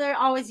 My mother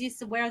always used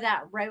to wear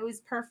that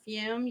rose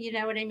perfume. You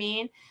know what I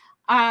mean?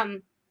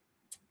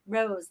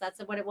 Rose, that's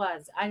what it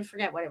was. I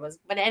forget what it was.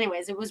 But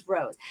anyways, it was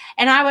rose.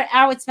 And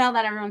I would smell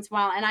that every once in a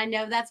while. And I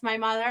know that's my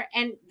mother.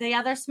 And the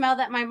other smell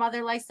that my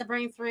mother likes to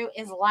bring through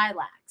is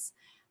lilacs,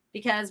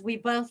 because we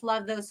both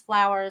love those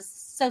flowers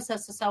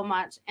so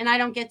much. And I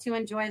don't get to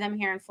enjoy them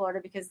here in Florida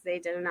because they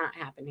do not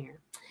happen here.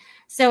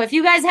 So if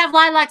you guys have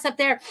lilacs up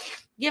there,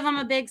 give them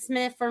a big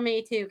sniff for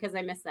me too, because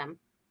I miss them.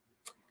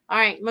 All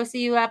right. Most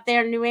of you up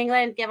there in New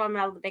England, give them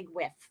a big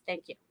whiff.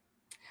 Thank you.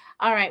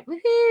 All right.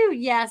 Woohoo.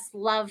 Yes.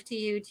 Love to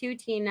you too,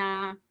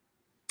 Tina.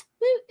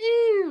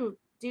 Woo-hoo.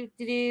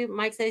 Do.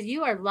 Mike says,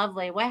 you are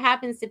lovely. What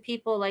happens to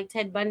people like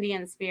Ted Bundy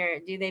in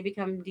spirit? Do they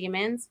become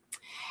demons?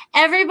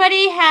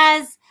 Everybody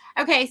has.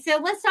 Okay. So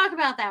let's talk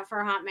about that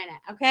for a hot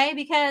minute. Okay.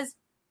 Because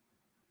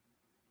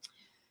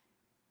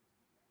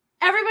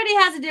everybody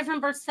has a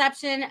different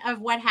perception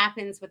of what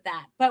happens with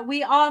that. But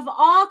we have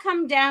all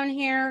come down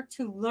here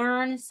to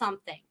learn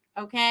something.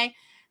 Okay.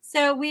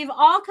 So we've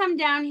all come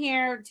down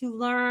here to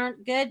learn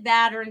good,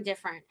 bad, or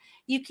indifferent.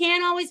 You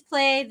can't always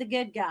play the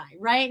good guy,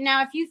 right?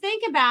 Now, if you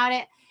think about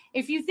it,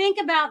 if you think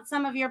about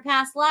some of your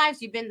past lives,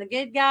 you've been the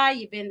good guy,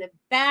 you've been the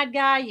bad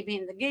guy, you've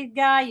been the good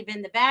guy, you've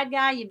been the bad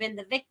guy, you've been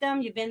the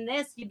victim, you've been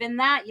this, you've been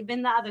that, you've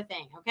been the other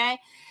thing, okay?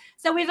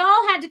 So we've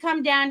all had to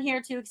come down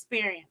here to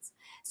experience.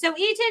 So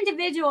each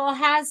individual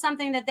has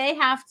something that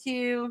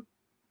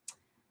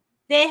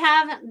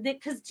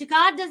because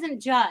God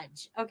doesn't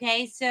judge,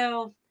 okay?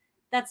 So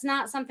that's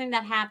not something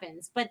that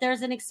happens, but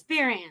there's an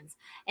experience.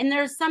 And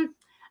there's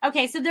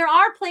so there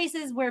are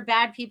places where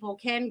bad people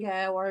can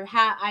go, or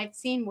I've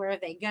seen where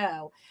they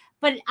go.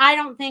 But I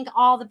don't think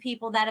all the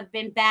people that have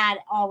been bad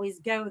always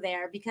go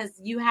there, because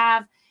you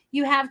have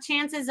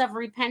chances of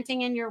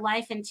repenting in your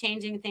life and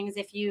changing things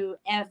if you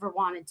ever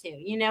wanted to.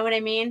 You know what I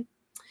mean?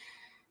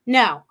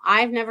 No,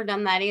 I've never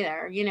done that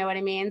either. You know what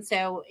I mean?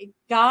 So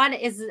God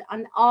is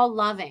an all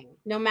loving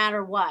no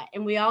matter what.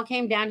 And we all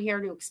came down here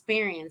to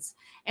experience.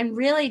 And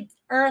really,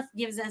 Earth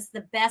gives us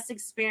the best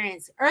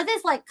experience. Earth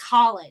is like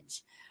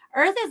college.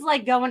 Earth is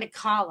like going to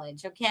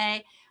college,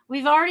 okay?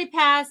 We've already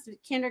passed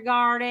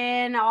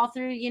kindergarten, all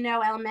through,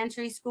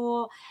 elementary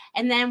school.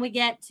 And then we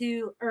get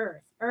to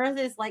Earth. Earth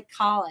is like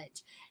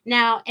college.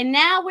 Now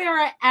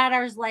we're at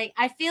ours, like,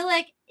 I feel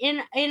like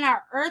in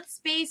our Earth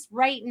space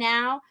right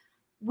now,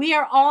 we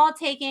are all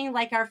taking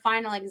like our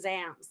final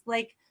exams.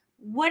 Like,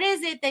 what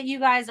is it that you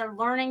guys are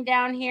learning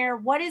down here?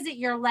 What is it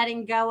you're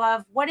letting go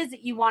of? What is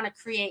it you want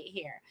to create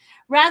here?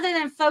 Rather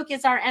than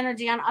focus our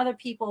energy on other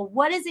people,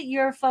 what is it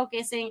you're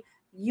focusing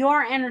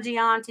your energy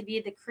on to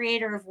be the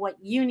creator of what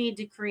you need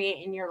to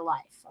create in your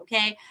life?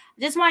 Okay.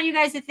 I just want you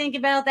guys to think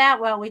about that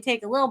while we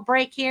take a little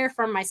break here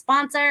from my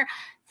sponsor,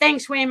 Feng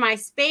Shui My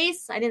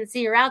Space. I didn't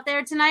see her out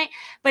there tonight,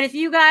 but if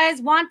you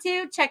guys want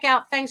to check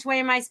out Feng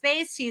Shui My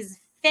Space, she's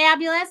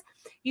fabulous.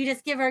 You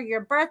just give her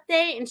your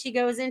birthday and she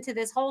goes into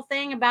this whole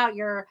thing about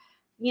your,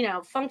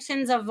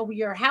 functions of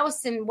your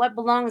house and what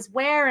belongs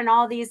where and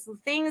all these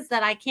things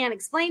that I can't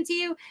explain to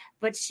you,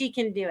 but she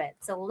can do it.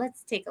 So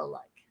let's take a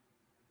look.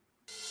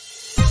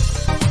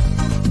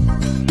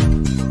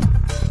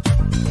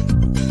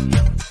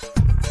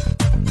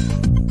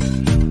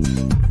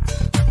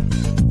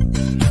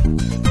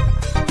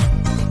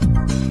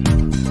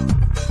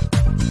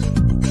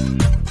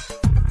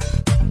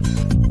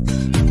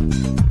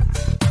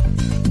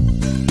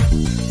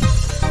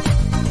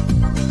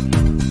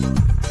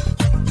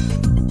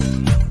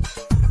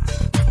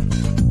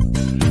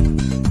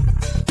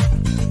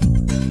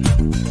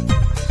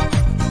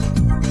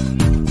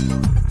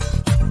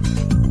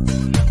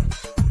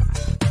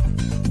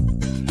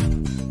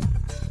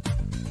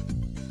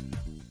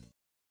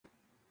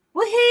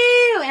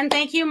 And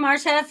thank you,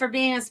 Marsha, for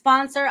being a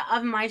sponsor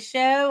of my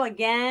show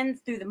again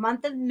through the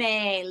month of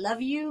May.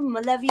 Love you,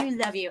 love you,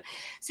 love you.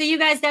 So you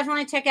guys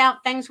definitely check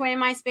out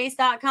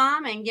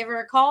fengshuimyspace.com and give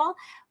her a call.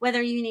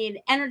 Whether you need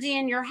energy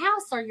in your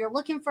house or you're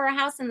looking for a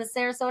house in the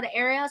Sarasota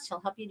area,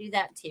 she'll help you do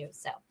that too.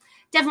 So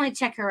definitely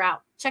check her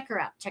out. Check her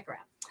out. Check her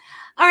out.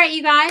 All right,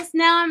 you guys,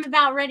 now I'm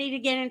about ready to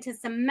get into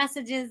some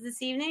messages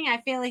this evening. I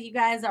feel like you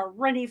guys are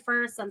ready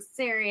for some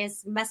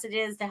serious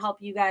messages to help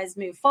you guys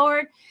move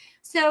forward.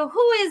 So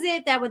who is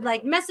it that would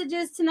like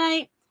messages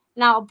tonight?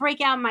 And I'll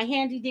break out my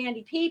handy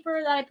dandy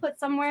paper that I put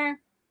somewhere.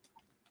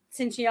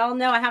 Since you all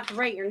know I have to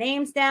write your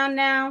names down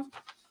now.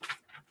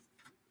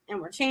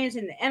 And we're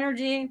changing the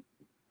energy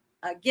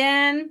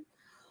again.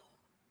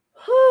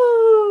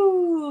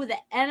 Whoo, the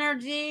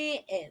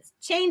energy is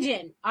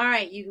changing. All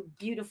right, you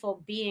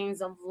beautiful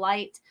beings of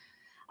light.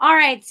 All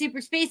right,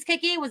 Super Space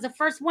Cookie was the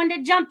first one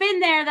to jump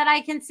in there that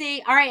I can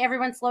see. All right,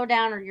 everyone slow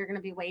down or you're going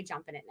to be way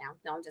jumping it now.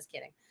 No, I'm just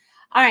kidding.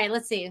 All right,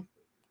 let's see.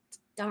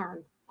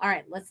 Darn. All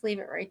right, let's leave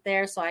it right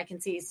there so I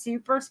can see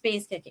Super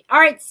Space Cookie.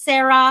 All right,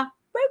 Sarah.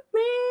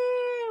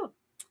 Woo-woo.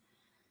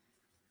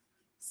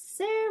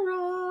 Sarah.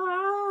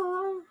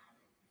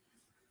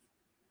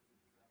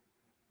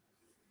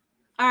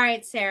 All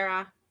right,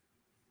 Sarah.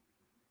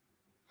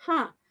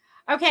 Huh.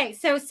 Okay,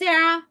 so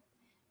Sarah,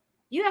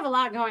 you have a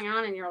lot going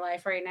on in your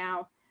life right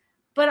now.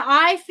 But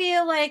I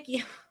feel like,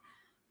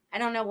 I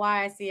don't know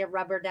why I see a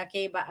rubber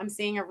ducky, but I'm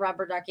seeing a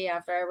rubber ducky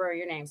after I wrote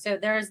your name. So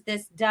there's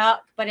this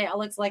duck, but it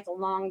looks like a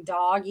long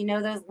dog. You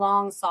know those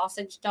long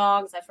sausage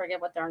dogs? I forget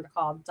what they're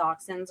called,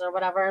 dachshunds or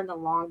whatever, the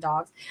long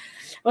dogs.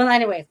 Well,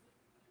 anyway,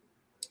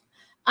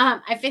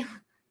 I feel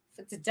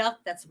it's a duck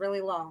that's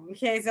really long.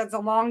 Okay, so it's a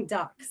long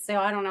duck. So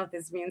I don't know what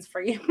this means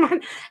for you.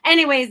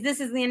 Anyways,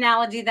 this is the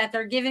analogy that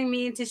they're giving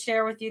me to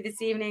share with you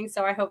this evening.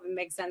 So I hope it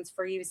makes sense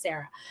for you,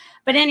 Sarah.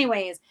 But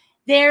anyways,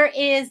 there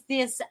is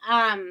this,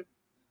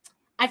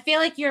 I feel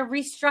like you're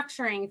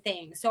restructuring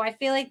things. So I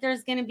feel like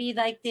there's going to be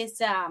like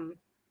this,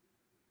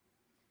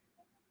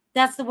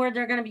 that's the word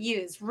they're going to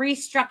use,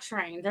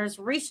 restructuring. There's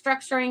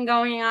restructuring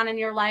going on in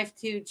your life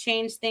to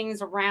change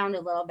things around a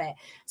little bit.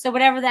 So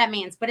whatever that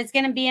means, but it's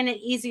going to be in an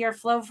easier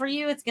flow for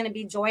you. It's going to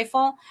be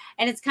joyful.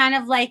 And it's kind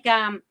of like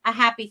a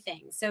happy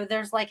thing. So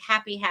there's like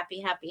happy.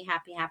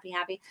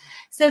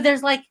 So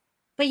there's like,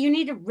 but you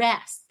need to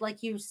rest.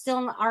 Like you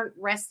still aren't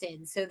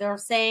rested. So they're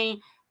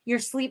saying your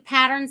sleep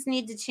patterns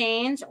need to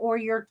change or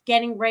you're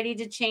getting ready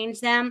to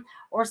change them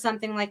or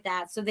something like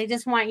that. So they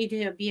just want you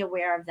to be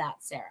aware of that,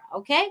 Sarah.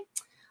 Okay.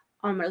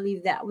 I'm going to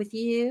leave that with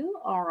you.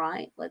 All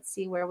right. Let's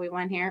see where we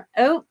went here.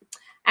 Oh,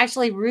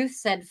 actually, Ruth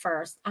said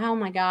first. Oh,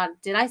 my God.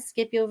 Did I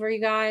skip you over,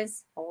 you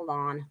guys? Hold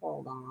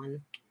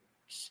on.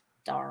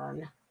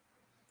 Darn.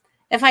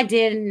 If I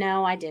did,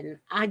 no, I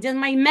didn't.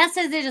 My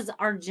messages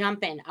are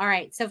jumping. All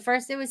right. So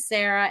first it was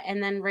Sarah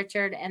and then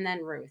Richard and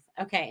then Ruth.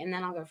 Okay. And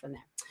then I'll go from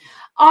there.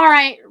 All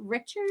right.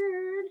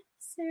 Richard,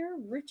 Sarah,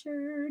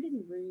 Richard,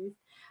 and Ruth.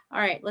 All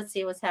right. Let's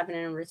see what's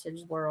happening in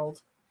Richard's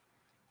world.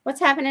 What's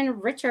happening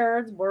in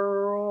Richard's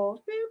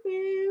world?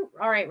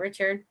 All right,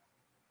 Richard.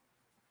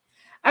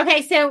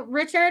 Okay, so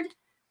Richard,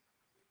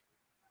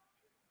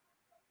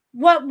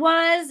 what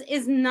was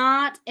is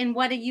not, and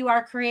what you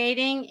are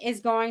creating is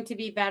going to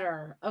be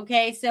better.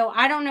 Okay. So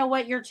I don't know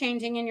what you're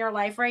changing in your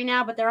life right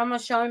now, but they're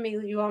almost showing me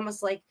you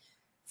almost like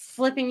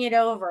flipping it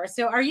over.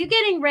 So are you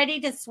getting ready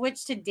to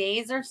switch to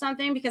days or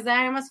something? Because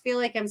I almost feel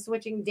like I'm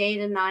switching day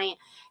to night.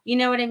 You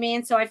know what I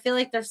mean? So I feel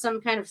like there's some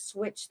kind of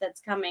switch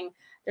that's coming.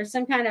 There's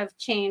some kind of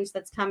change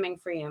that's coming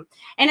for you.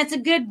 And it's a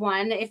good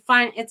one. It's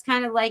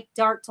kind of like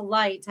dark to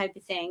light type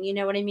of thing. You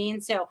know what I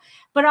mean? So,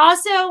 but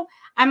also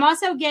I'm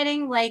also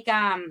getting like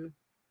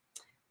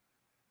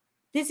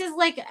this is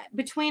like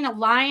between a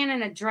lion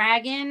and a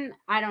dragon.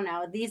 I don't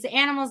know. These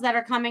animals that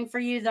are coming for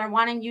you, they're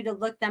wanting you to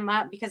look them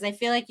up because I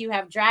feel like you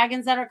have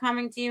dragons that are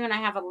coming to you and I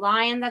have a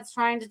lion that's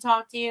trying to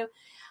talk to you.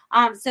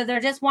 So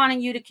they're just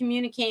wanting you to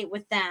communicate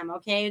with them.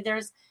 Okay.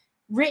 There's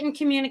written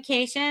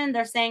communication.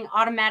 They're saying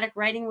automatic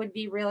writing would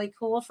be really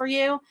cool for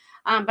you.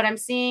 But I'm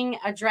seeing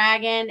a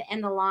dragon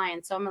and the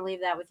lion. So I'm going to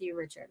leave that with you,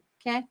 Richard.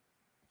 Okay.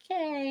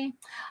 Okay.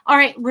 All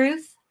right.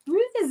 Ruth.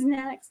 Ruth is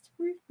next.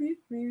 Ruth.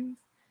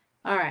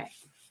 All right.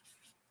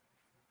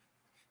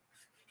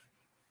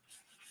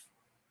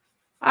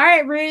 All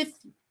right, Ruth.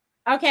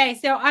 Okay,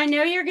 so I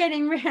know you're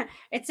getting.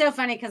 It's so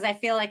funny because I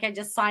feel like I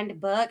just signed a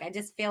book. I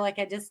just feel like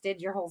I just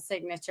did your whole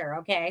signature.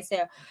 Okay,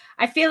 so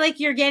I feel like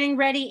you're getting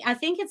ready. I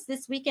think it's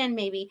this weekend,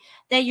 maybe,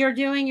 that you're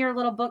doing your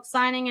little book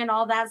signing and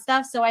all that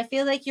stuff. So I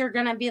feel like you're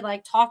gonna be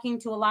like talking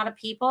to a lot of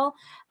people,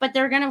 but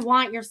they're gonna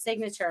want your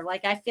signature.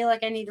 Like I feel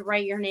like I need to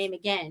write your name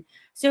again.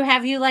 So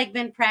have you like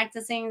been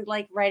practicing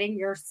like writing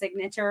your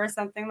signature or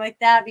something like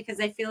that? Because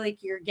I feel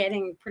like you're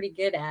getting pretty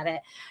good at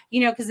it.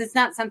 You know, because it's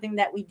not something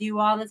that we do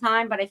all the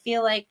time, but I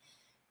feel like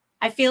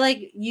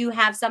you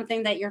have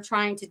something that you're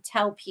trying to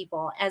tell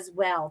people as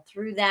well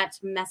through that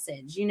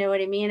message. You know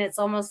what I mean? It's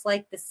almost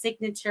like the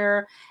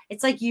signature.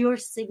 It's like your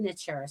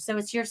signature. So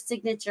it's your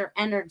signature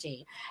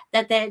energy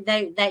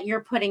that you're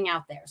putting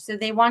out there. So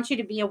they want you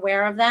to be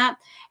aware of that.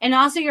 And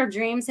also your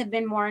dreams have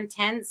been more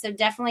intense. So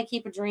definitely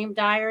keep a dream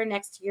diary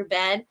next to your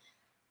bed.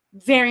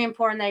 Very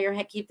important that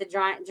you keep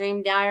the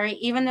dream diary,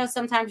 even though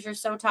sometimes you're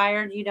so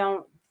tired you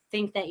don't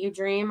think that you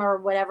dream or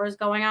whatever is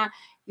going on.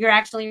 You're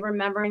actually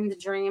remembering the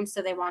dream,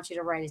 so they want you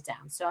to write it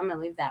down. So I'm going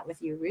to leave that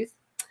with you, Ruth.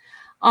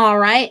 All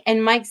right.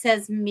 And Mike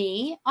says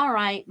me. All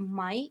right,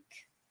 Mike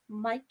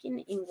in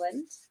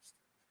England.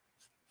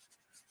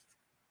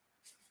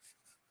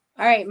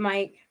 All right,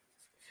 Mike.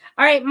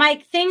 All right,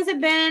 Mike, things have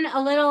been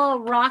a little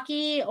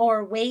rocky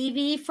or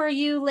wavy for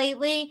you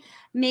lately,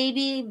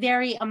 maybe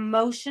very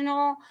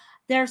emotional.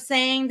 They're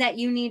saying that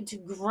you need to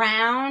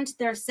ground.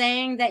 They're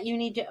saying that you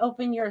need to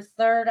open your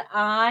third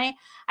eye.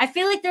 I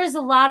feel like there's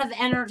a lot of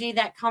energy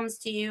that comes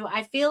to you.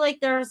 I feel like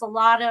there's a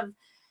lot of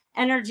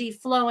energy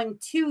flowing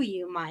to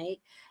you, Mike.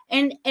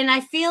 And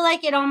I feel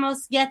like it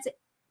almost gets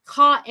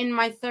caught in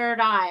my third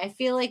eye. I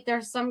feel like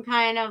there's some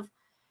kind of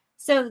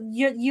so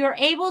you're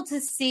able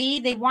to see.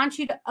 They want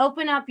you to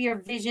open up your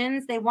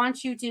visions. They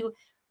want you to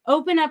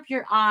open up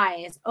your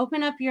eyes,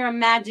 open up your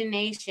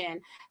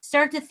imagination,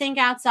 start to think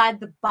outside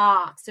the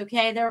box.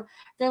 Okay. They're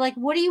like,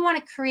 what do you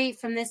want to create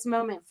from this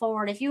moment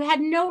forward? If you had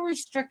no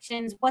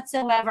restrictions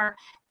whatsoever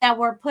that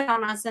were put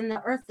on us in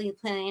the earthly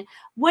plane,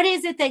 what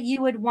is it that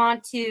you would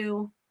want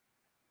to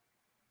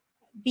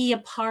be a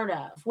part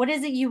of? What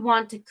is it you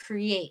want to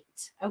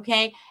create?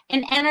 Okay.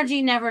 And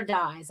energy never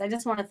dies. I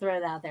just want to throw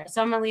that out there.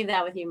 So I'm going to leave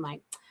that with you,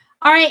 Mike.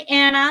 All right,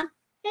 Anna.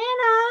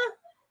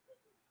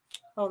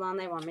 Hold on.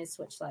 They want me to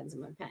switch sides of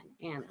my pen.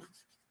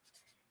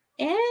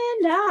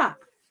 Anna.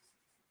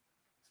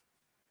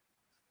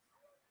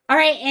 All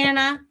right,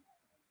 Anna.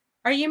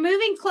 Are you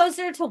moving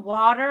closer to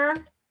water?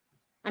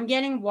 I'm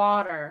getting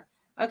water.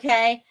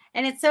 Okay.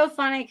 And it's so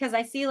funny because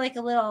I see like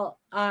a little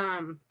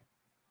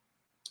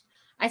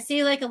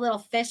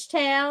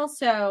fishtail.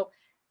 So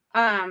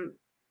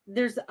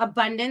there's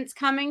abundance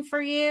coming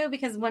for you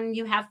because when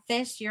you have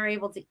fish, you're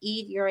able to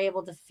eat, you're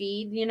able to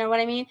feed, you know what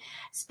I mean?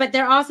 But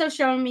they're also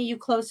showing me you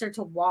closer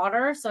to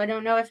water. So I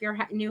don't know if your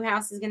new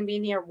house is going to be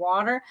near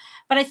water,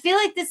 but I feel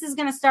like this is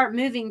going to start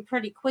moving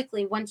pretty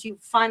quickly once you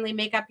finally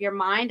make up your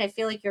mind. I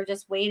feel like you're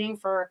just waiting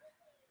for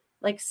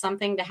like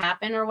something to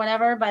happen or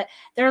whatever, but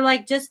they're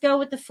like, just go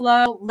with the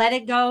flow, let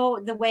it go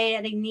the way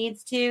it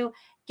needs to.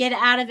 Get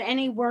out of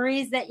any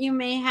worries that you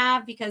may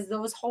have because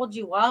those hold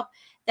you up.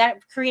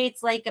 That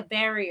creates like a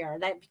barrier,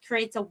 that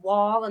creates a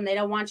wall, and they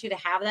don't want you to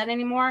have that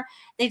anymore.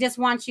 They just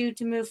want you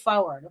to move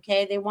forward.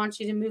 Okay. They want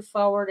you to move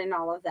forward and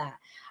all of that.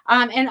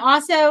 And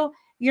also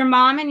your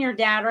mom and your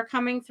dad are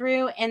coming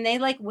through and they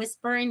like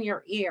whisper in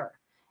your ear.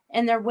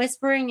 And they're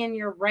whispering in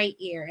your right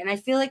ear. And I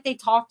feel like they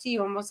talk to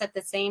you almost at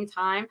the same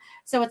time.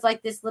 So it's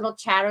like this little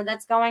chatter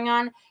that's going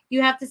on.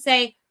 You have to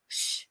say,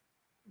 shh,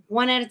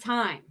 one at a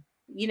time.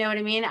 You know what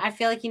I mean? I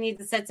feel like you need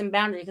to set some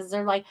boundaries because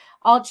they're like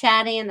all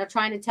chatty and they're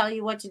trying to tell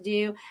you what to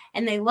do.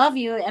 And they love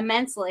you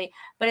immensely.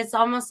 But it's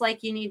almost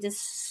like you need to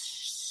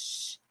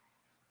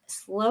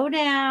slow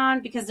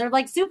down because they're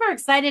like super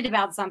excited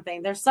about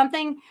something. There's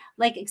something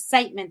like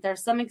excitement.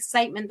 There's some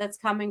excitement that's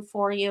coming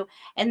for you,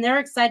 and they're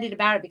excited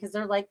about it because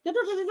they're like,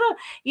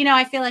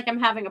 I feel like I'm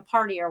having a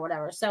party or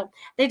whatever. So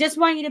they just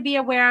want you to be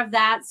aware of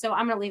that. So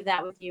I'm going to leave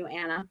that with you,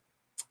 Anna.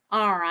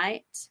 All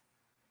right.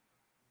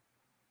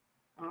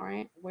 All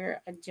right,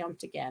 where I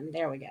jumped again.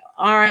 There we go.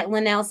 All right,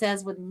 Linnell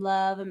says, would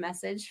love a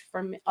message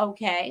from,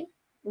 okay,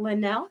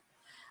 Linnell,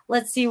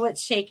 let's see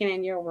what's shaking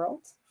in your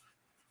world.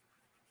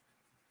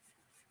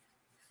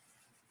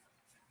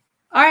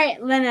 All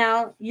right,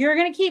 Linnell, you're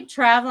going to keep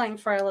traveling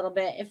for a little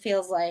bit, it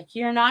feels like.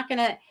 You are not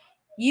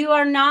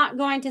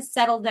going to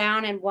settle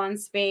down in one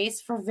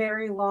space for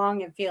very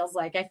long, it feels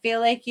like. I feel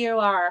like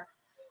you're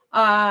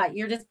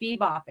just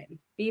bebopping,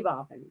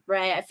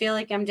 right? I feel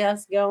like I'm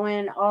just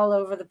going all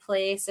over the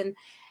place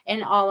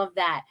and all of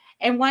that.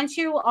 And once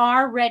you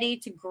are ready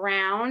to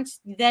ground,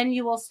 then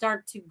you will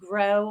start to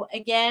grow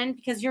again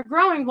because you're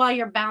growing while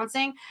you're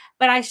bouncing.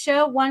 But I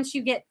show once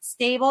you get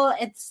stable,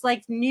 it's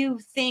like new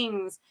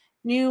things,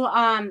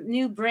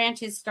 new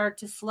branches start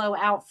to flow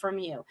out from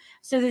you.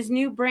 So there's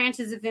new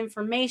branches of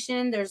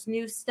information, there's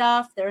new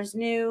stuff, and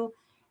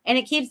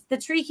the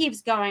tree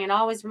keeps going. It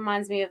always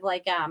reminds me of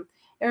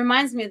it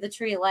reminds me of the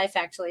tree of life,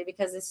 actually,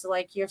 because it's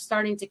like you're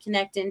starting to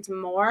connect into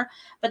more,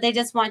 but they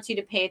just want you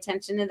to pay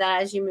attention to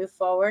that as you move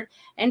forward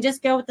and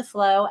just go with the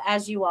flow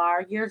as you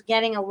are. You're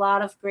getting a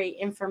lot of great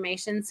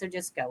information, so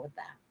just go with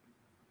that.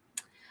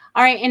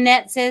 All right,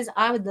 Annette says,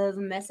 I would love a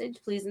message,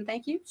 please and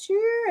thank you.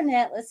 Sure,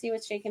 Annette, let's see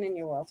what's shaking in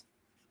your world.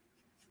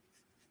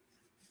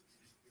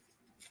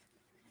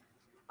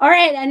 All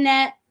right,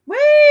 Annette.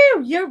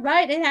 Woo! You're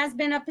right. It has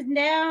been up and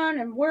down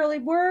and whirly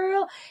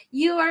whirl.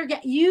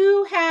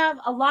 You have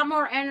a lot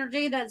more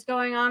energy that's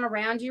going on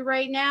around you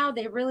right now.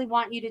 They really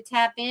want you to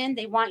tap in.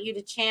 They want you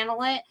to channel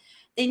it.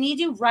 They need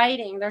you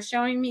writing. They're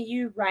showing me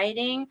you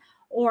writing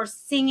or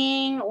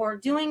singing or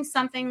doing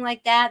something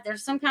like that.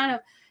 There's some kind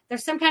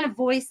of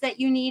voice that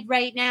you need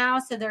right now.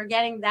 So they're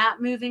getting that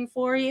moving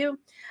for you.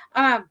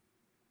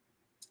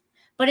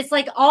 But it's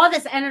like all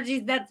this energy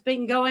that's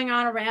been going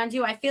on around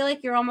you. I feel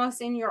like you're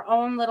almost in your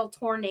own little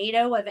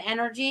tornado of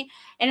energy.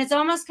 And it's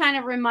almost kind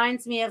of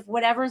reminds me of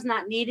whatever's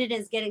not needed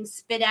is getting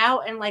spit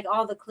out and like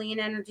all the clean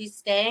energy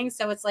staying.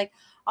 So it's like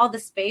all the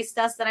space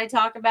dust that I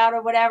talk about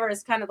or whatever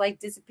is kind of like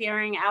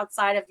disappearing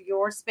outside of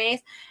your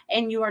space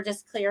and you are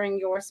just clearing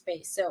your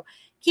space. So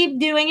keep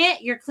doing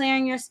it. You're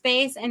clearing your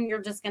space and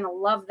you're just going to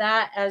love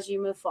that as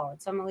you move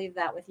forward. So I'm going to leave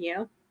that with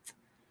you.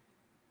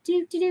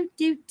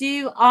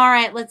 All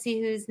right, let's see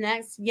who's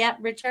next. Yep,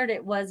 Richard,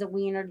 it was a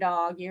wiener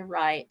dog. You're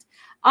right.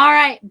 All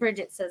right,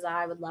 Bridget says,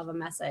 I would love a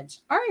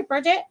message. All right,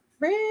 Bridget.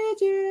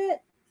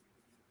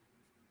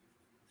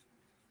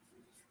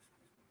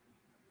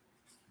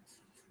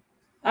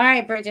 All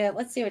right, Bridget,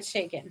 let's see what's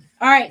shaking.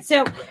 All right,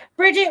 so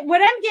Bridget,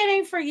 what I'm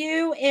getting for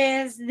you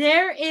is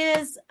there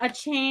is a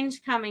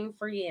change coming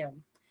for you.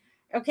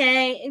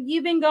 Okay,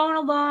 you've been going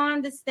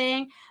along this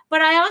thing,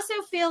 but I also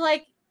feel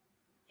like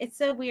it's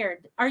so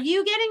weird. Are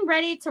you getting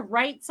ready to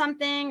write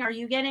something? Are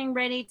you getting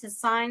ready to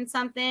sign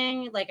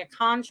something like a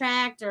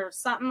contract or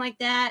something like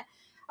that?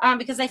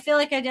 Because I feel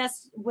like I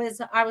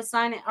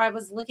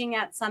was looking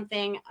at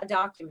something, a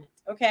document.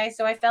 Okay.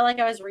 So I felt like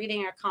I was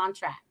reading a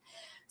contract.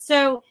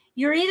 So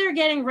you're either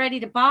getting ready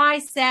to buy,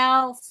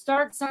 sell,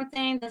 start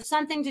something. There's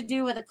something to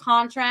do with a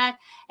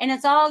contract and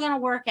it's all going to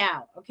work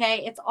out.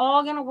 Okay. It's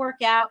all going to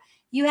work out.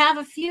 You have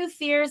a few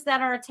fears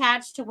that are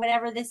attached to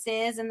whatever this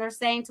is, and they're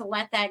saying to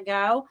let that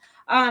go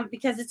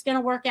because it's going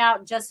to work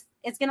out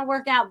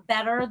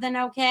better than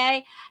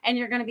okay, and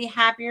you're going to be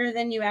happier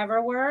than you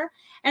ever were.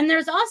 And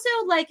there's also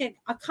like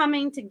a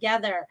coming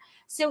together.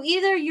 So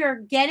either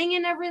you're getting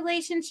in a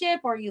relationship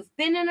or you've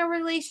been in a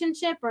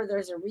relationship or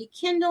there's a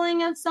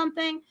rekindling of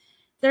something.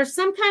 There's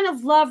some kind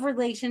of love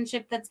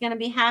relationship that's going to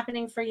be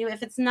happening for you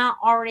if it's not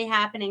already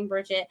happening,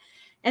 Bridget.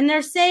 And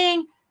they're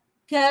saying,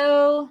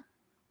 go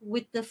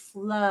with the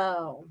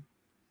flow.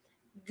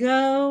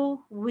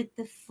 Go with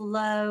the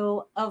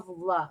flow of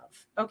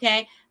love.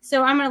 Okay.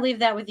 So I'm going to leave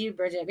that with you,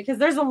 Bridget, because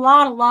there's a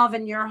lot of love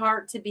in your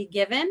heart to be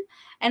given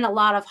and a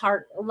lot of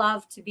heart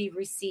love to be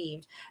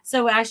received.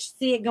 So I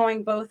see it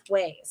going both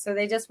ways. So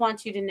they just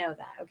want you to know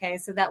that. Okay.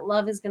 So that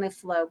love is going to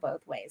flow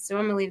both ways. So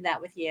I'm going to leave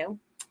that with you.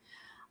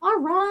 All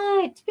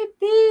right.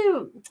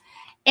 Boo-boo.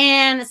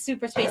 And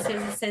Super Space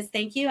says,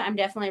 thank you. I'm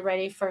definitely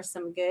ready for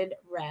some good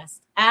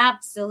rest.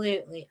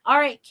 Absolutely. All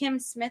right. Kim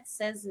Smith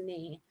says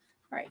me.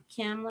 All right,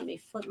 Kim, let me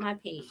flip my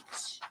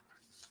page.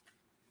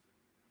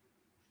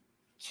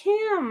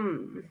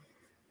 Kim,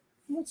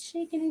 what's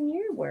shaking in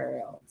your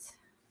world?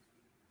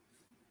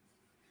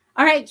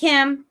 All right,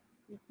 Kim.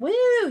 Woo,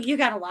 you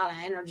got a lot of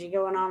energy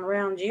going on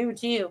around you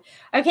too.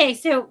 Okay,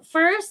 so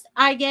first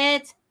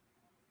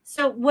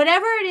so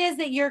whatever it is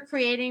that you're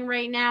creating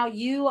right now,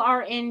 you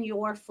are in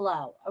your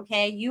flow,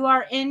 okay? You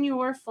are in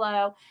your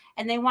flow,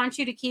 and they want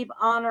you to keep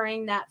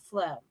honoring that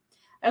flow.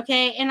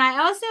 Okay, and I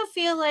also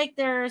feel like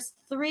there's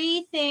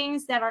 3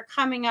 things that are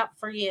coming up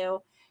for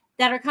you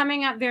that are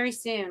coming up very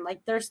soon.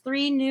 Like there's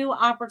 3 new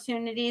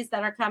opportunities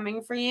that are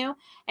coming for you,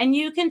 and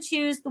you can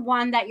choose the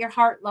one that your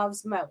heart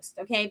loves most,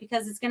 okay?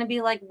 Because it's going to be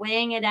like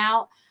weighing it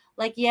out.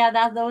 Like,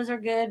 yeah, those are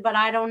good, but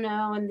I don't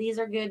know. And these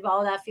are good, but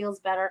all that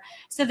feels better.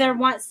 So they're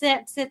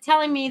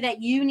telling me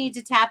that you need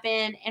to tap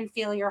in and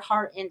feel your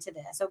heart into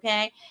this,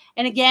 okay?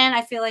 And again,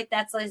 I feel like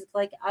that's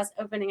like us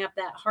opening up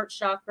that heart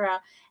chakra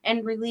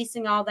and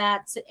releasing all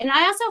that. And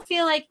I also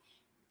feel like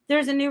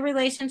there's a new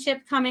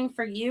relationship coming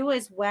for you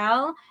as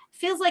well.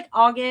 Feels like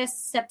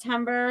August,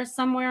 September,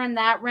 somewhere in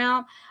that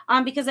realm.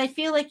 Because I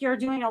feel like you're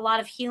doing a lot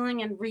of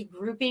healing and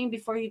regrouping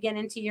before you get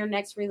into your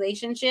next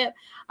relationship.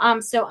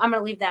 So I'm going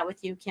to leave that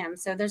with you, Kim.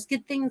 So there's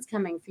good things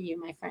coming for you,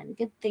 my friend.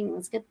 Good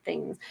things, good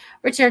things.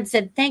 Richard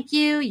said, thank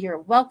you. You're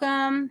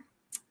welcome.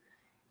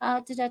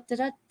 I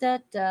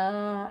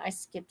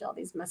skipped all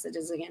these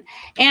messages again.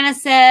 Anna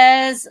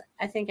says,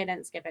 I think I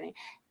didn't skip any.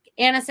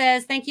 Anna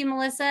says, thank you,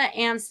 Melissa.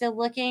 Am still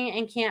looking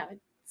and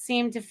can't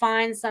seem to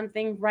find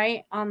something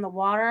right on the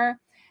water,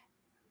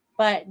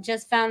 but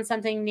just found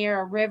something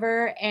near a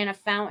river and a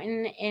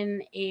fountain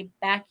in a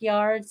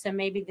backyard. So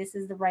maybe this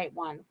is the right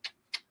one.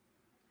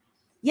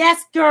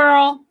 Yes,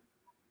 girl.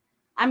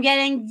 I'm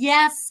getting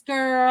yes,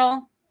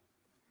 girl.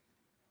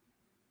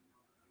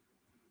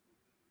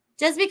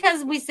 Just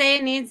because we say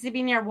it needs to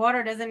be near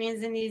water doesn't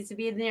mean it needs to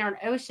be near an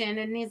ocean.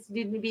 It needs to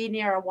be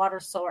near a water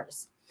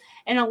source.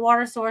 And a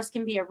water source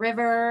can be a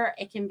river.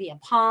 It can be a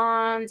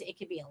pond. It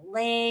could be a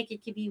lake.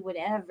 It could be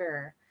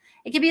whatever.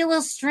 It could be a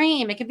little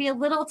stream. It could be a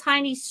little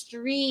tiny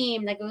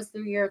stream that goes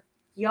through your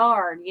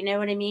yard. You know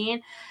what I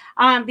mean?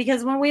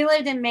 Because when we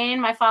lived in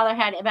Maine, my father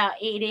had about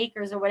 8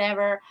 acres or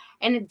whatever.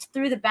 And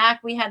through the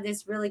back, we had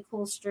this really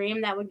cool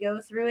stream that would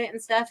go through it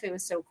and stuff. It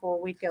was so cool.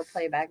 We'd go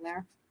play back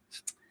there.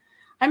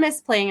 I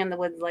miss playing in the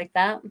woods like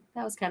that.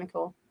 That was kind of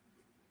cool.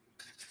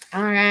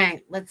 All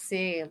right, let's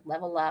see.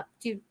 Level up.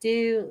 You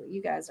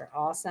guys are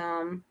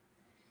awesome.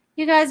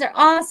 You guys are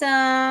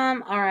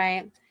awesome. All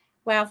right.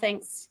 Wow,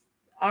 thanks.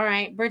 All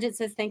right. Bridget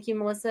says, thank you,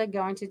 Melissa.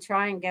 Going to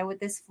try and go with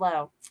this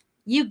flow.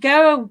 You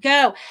go.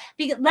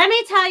 Let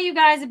me tell you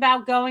guys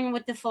about going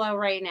with the flow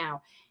right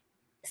now.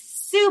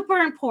 Super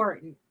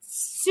important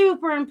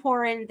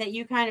that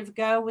you kind of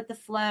go with the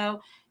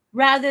flow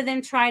rather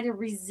than try to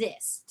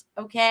resist,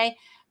 okay?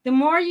 The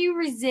more you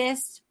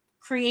resist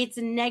creates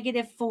a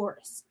negative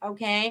force,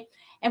 okay?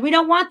 And we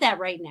don't want that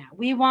right now.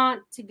 We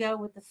want to go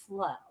with the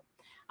flow.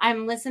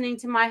 I'm listening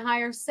to my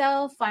higher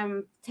self.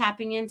 I'm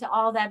tapping into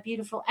all that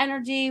beautiful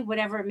energy,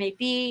 whatever it may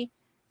be.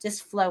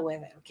 Just flow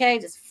with it, okay?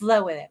 Just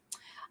flow with it.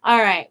 All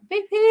right.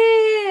 Big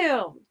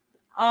pew.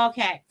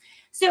 Okay.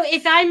 So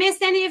if I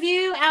missed any of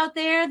you out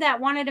there that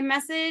wanted a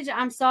message,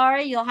 I'm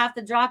sorry. You'll have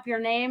to drop your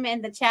name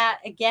in the chat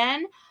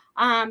again.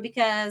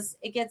 Because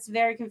it gets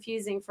very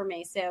confusing for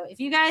me. So if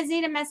you guys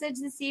need a message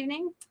this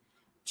evening,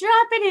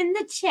 drop it in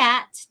the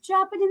chat.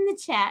 Drop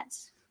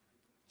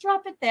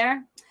it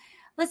there.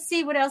 Let's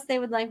see what else they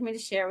would like me to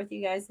share with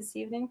you guys this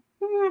evening.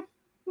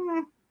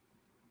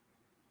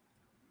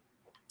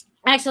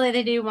 Actually,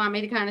 they do want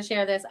me to kind of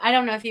share this. I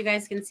don't know if you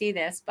guys can see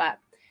this, but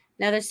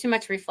no, there's too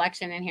much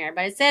reflection in here.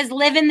 But it says,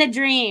 live in the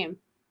dream.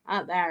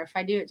 Out there, if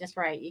I do it just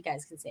right, you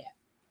guys can see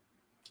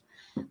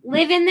it.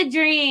 Live in the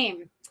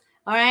dream.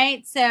 All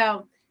right.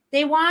 So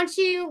they want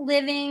you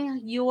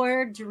living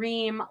your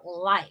dream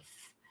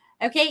life.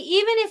 Okay.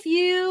 Even if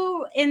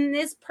you in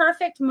this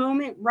perfect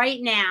moment right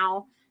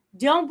now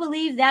don't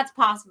believe that's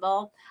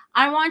possible,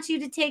 I want you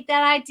to take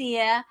that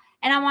idea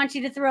and I want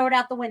you to throw it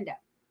out the window.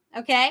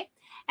 Okay.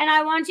 And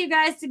I want you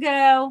guys to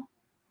go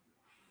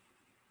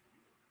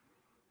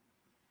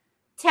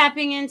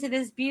tapping into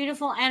this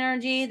beautiful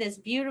energy, this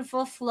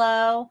beautiful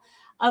flow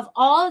of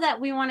all that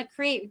we want to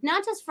create,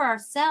 not just for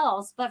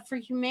ourselves, but for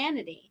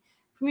humanity.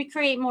 We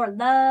create more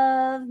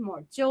love,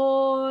 more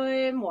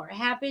joy, more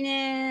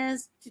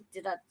happiness,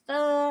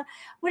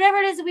 whatever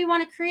it is that we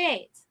want to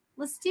create.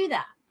 Let's do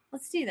that.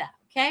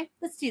 Okay?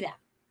 Let's do that.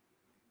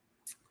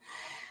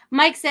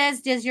 Mike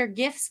says, does your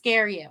gift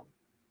scare you?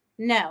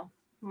 No,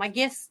 my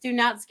gifts do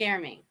not scare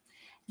me.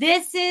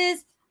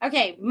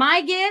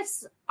 My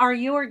gifts are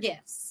your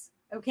gifts.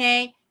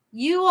 Okay?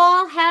 You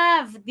all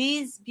have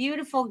these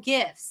beautiful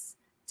gifts.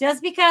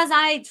 Just because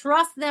I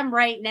trust them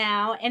right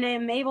now and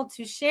am able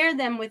to share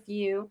them with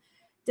you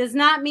does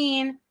not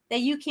mean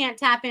that you can't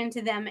tap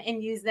into them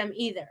and use them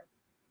either.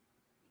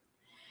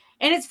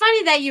 And it's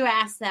funny that you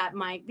asked that,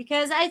 Mike,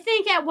 because I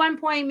think at one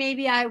point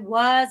maybe I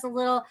was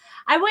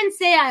I wouldn't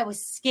say I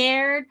was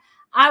scared.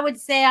 I would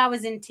say I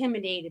was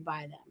intimidated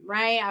by them,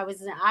 right?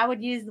 I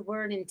would use the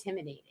word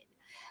intimidated.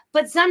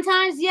 But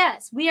sometimes,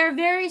 yes, we are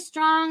very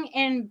strong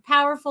and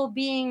powerful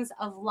beings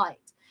of light.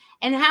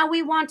 And how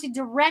we want to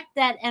direct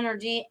that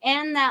energy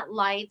and that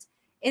light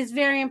is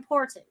very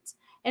important.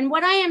 And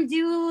what I am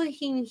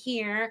doing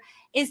here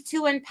is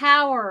to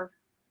empower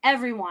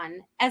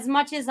everyone as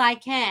much as I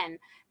can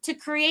to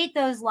create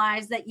those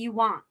lives that you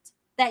want,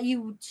 that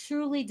you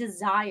truly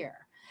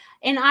desire.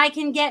 And I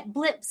can get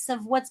blips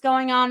of what's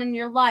going on in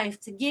your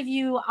life to give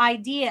you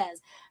ideas.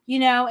 You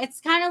know,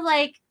 it's kind of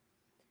like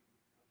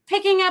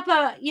picking up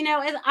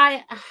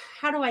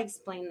how do I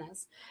explain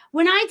this?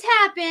 When I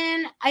tap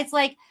in, it's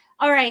like,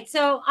 all right,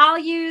 so I'll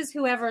use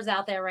whoever's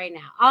out there right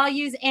now. I'll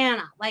use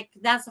Anna. Like,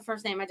 that's the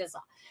first name I just saw.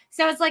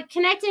 So it's like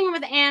connecting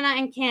with Anna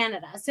in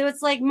Canada. So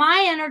it's like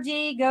my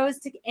energy goes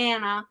to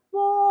Anna,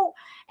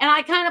 and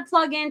I kind of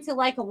plug into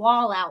like a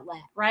wall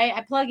outlet, right?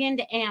 I plug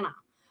into Anna.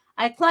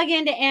 I plug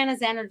into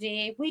Anna's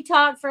energy. We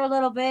talk for a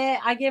little bit.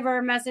 I give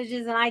her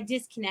messages and I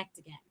disconnect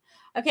again.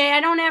 Okay,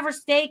 I don't ever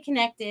stay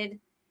connected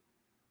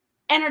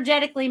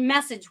energetically,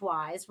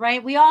 message-wise,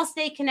 right? We all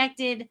stay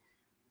connected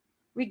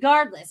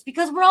regardless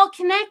because we're all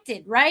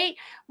connected, right?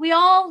 We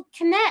all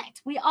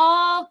connect.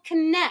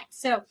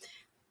 So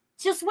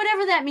just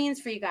whatever that means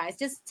for you guys,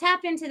 just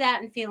tap into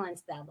that and feel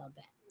into that a little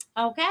bit.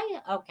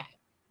 Okay.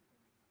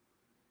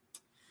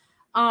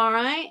 All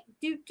right.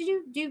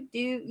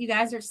 You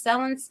guys are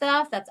selling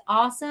stuff. That's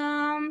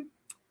awesome.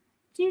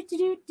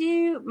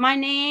 My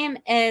name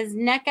is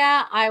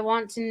NECA. I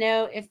want to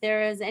know if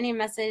there is any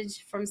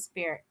message from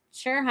Spirit.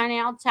 Sure, honey,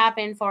 I'll tap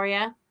in for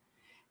you.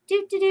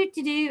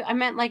 I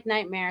meant like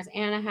nightmares.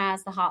 Anna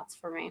has the hots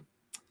for me.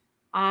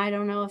 I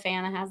don't know if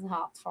Anna has the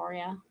hots for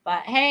you,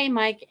 but hey,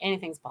 Mike,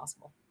 anything's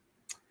possible.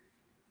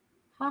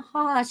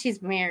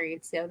 She's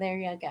married, so there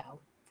you go.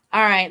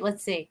 All right,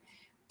 let's see.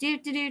 All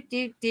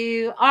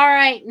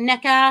right,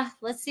 NECA,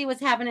 let's see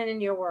what's happening in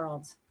your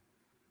world.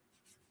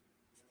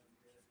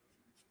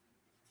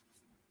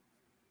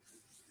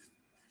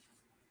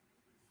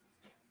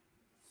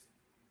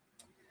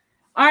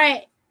 All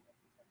right.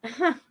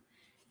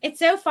 It's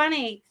so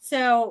funny.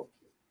 So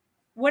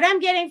what I'm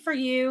getting for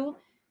you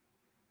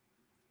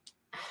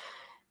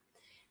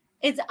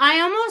is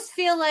I almost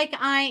feel like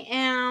I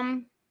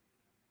am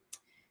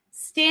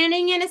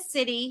standing in a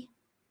city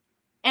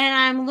and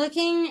I'm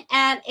looking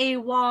at a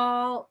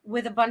wall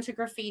with a bunch of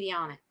graffiti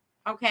on it.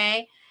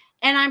 Okay.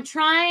 And I'm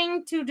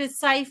trying to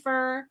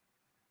decipher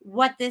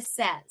what this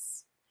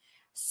says.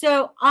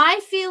 So I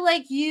feel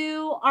like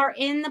you are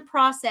in the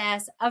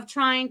process of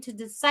trying to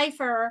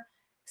decipher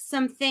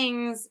some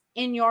things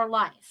in your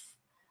life.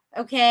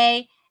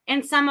 Okay.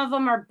 And some of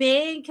them are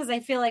big because I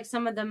feel like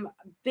some of them are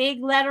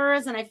big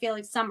letters and I feel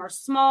like some are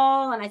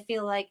small and I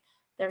feel like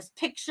there's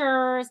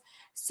pictures.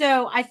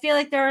 So I feel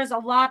like there's a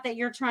lot that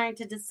you're trying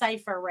to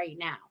decipher right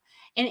now.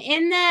 And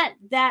in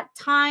that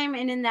time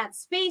and in that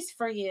space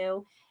for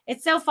you,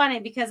 it's so funny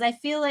because I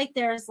feel like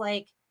there's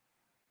 3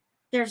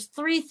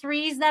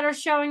 3s that are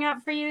showing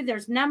up for you.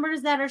 There's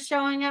numbers that are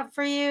showing up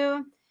for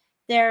you.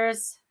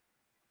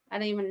 I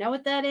don't even know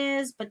what that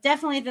is, but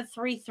definitely the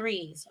 3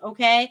 3s.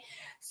 Okay.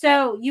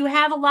 So you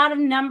have a lot of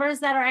numbers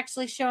that are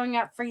actually showing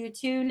up for you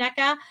too,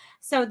 NECA.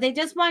 So they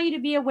just want you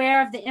to be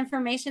aware of the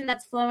information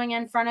that's flowing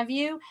in front of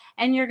you,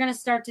 and you're going to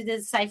start to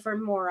decipher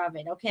more of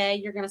it. Okay.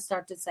 You're going to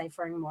start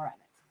deciphering more of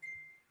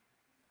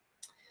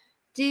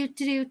it.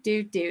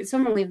 So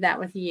I'm going to leave that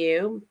with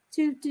you.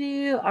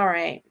 All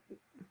right.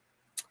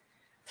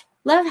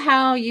 Love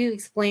how you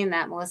explained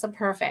that, Melissa.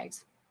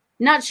 Perfect.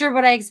 Not sure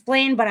what I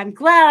explained, but I'm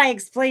glad I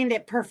explained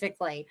it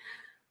perfectly.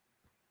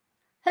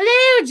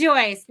 Hello,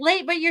 Joyce.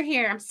 Late, but you're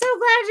here. I'm so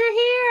glad you're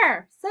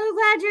here. So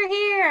glad you're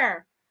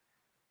here.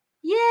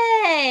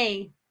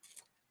 Yay.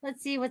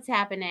 Let's see what's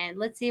happening.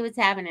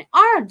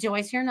 Oh,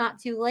 Joyce, you're not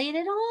too late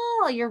at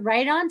all. You're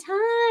right on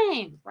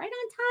time. Right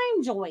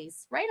on time,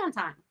 Joyce. Right on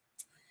time.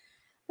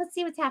 Let's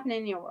see what's happening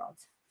in your world,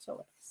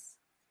 Joyce.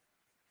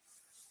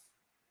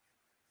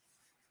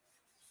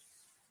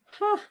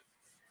 All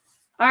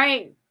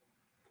right.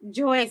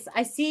 Joyce,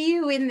 I see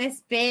you in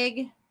this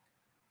big,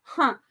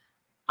 all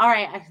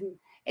right.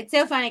 It's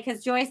so funny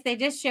because Joyce, they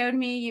just showed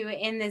me you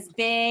in this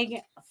big,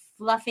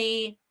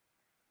 fluffy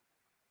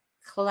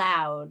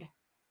cloud.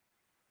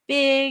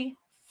 Big,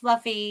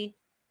 fluffy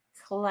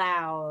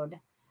cloud.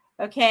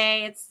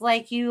 Okay. It's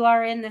like you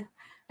are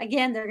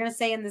again, they're going to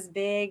say in this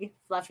big,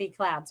 fluffy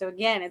cloud. So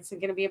again, it's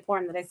going to be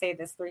important that I say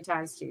this 3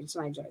 times to you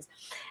tonight, Joyce.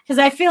 Because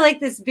I feel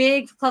like this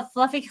big,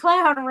 fluffy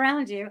cloud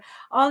around you,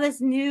 all this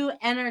new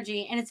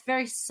energy, and it's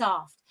very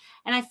soft.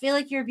 And I feel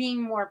like you're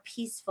being more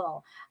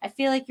peaceful. I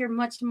feel like you're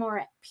much more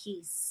at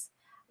peace.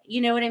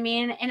 You know what I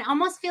mean? And it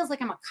almost feels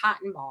like I'm a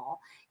cotton ball.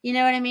 You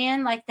know what I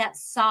mean? Like that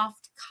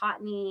soft,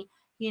 cottony,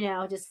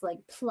 just like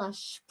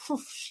plush,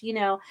 poof,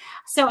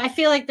 So I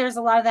feel like there's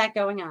a lot of that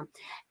going on.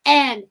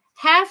 And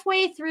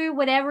halfway through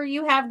whatever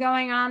you have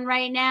going on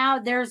right now,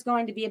 there's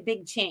going to be a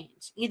big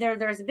change. Either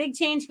there's a big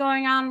change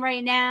going on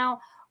right now,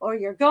 or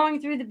you're going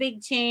through the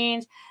big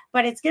change,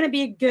 but it's going to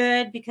be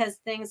good because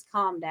things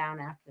calm down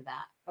after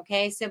that.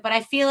 Okay. So, but I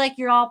feel like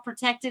you're all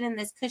protected in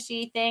this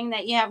cushy thing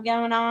that you have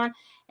going on,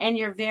 and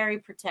you're very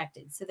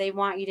protected. So they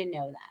want you to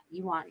know that.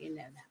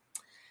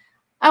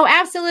 Oh,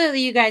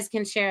 absolutely. You guys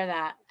can share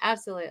that.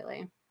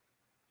 Absolutely.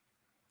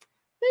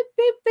 Boop,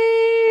 boop,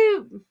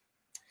 boop.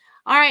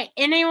 All right.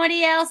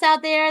 Anybody else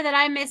out there that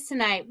I missed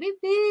tonight? Boop,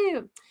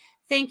 boop.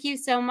 Thank you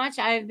so much.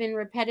 I've been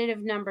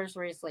repetitive numbers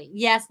recently.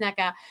 Yes,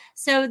 NECA.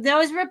 So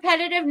those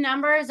repetitive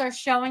numbers are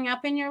showing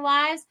up in your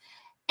lives.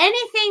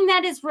 anything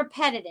that is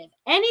repetitive,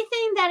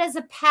 anything that is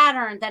a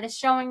pattern that is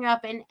showing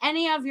up in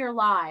any of your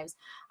lives,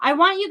 I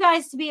want you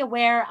guys to be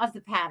aware of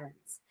the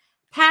patterns.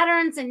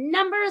 Patterns in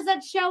numbers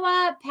that show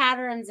up,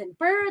 patterns in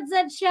birds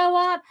that show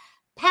up,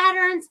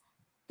 patterns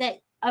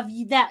that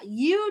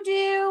you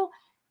do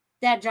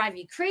that drive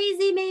you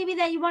crazy, maybe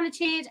that you want to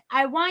change.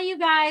 I want you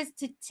guys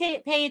to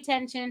pay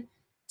attention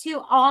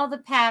to all the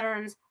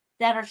patterns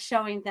that are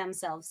showing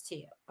themselves to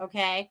you,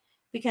 okay?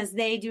 Because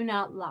they do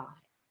not lie.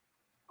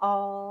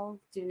 All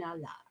do not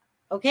lie.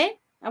 Okay?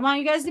 I want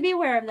you guys to be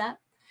aware of that.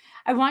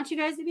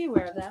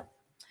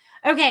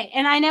 Okay,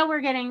 and I know we're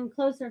getting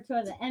closer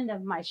to the end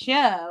of my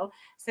show,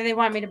 so they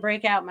want me to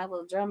break out my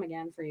little drum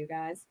again for you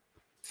guys.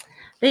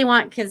 They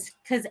want, because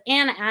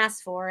Anna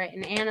asked for it,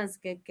 and Anna's a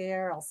good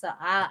girl, so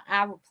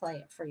I will play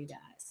it for you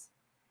guys.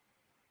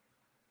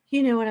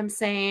 You know what I'm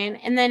saying?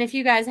 And then if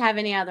you guys have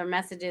any other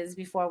messages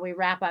before we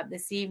wrap up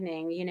this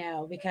evening,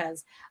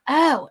 because,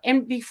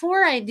 and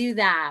before I do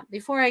that,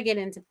 before I get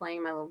into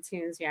playing my little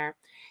tunes here,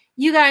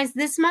 you guys,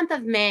 this month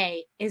of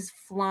May is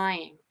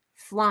flying.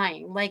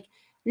 Like,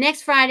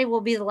 next Friday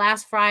will be the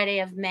last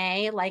Friday of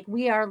May. Like,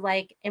 we are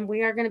going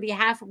to be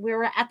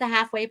we're at the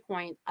halfway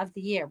point of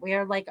the year. We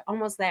are like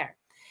almost there.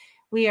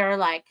 We are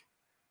like,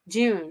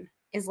 June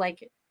is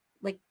like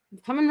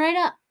coming right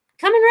up,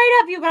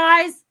 you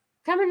guys.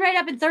 Coming right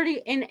up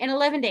in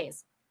 11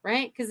 days,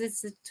 right? Because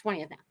it's the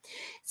 20th now.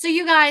 So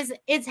you guys,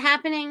 it's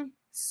happening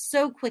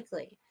so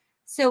quickly.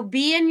 So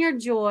be in your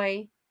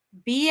joy,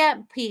 be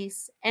at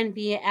peace, and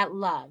be at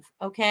love,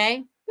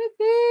 okay?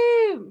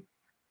 Woo-hoo!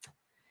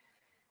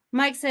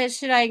 Mike says,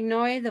 should I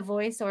ignore the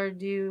voice or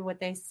do what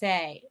they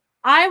say?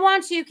 I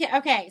want you,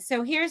 okay,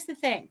 so here's the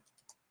thing.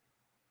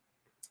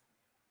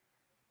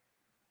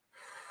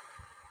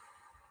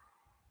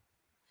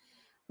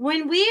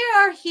 When we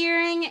are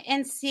hearing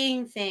and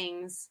seeing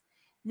things,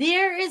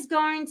 there is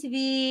going to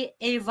be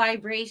a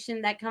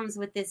vibration that comes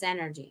with this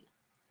energy.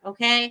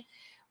 Okay.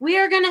 We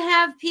are going to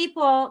have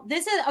people.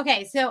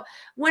 So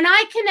when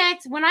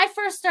I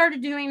first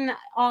started doing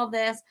all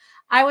this,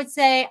 I would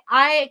say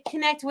I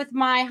connect with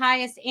my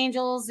highest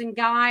angels and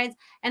guides,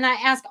 and I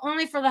ask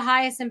only for the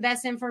highest and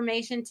best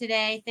information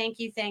today. Thank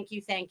you. Thank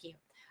you. Thank you.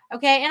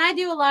 Okay. And I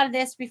do a lot of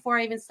this before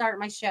I even start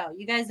my show.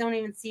 You guys don't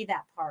even see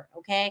that part.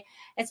 Okay.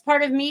 It's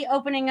part of me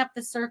opening up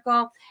the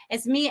circle.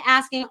 It's me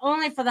asking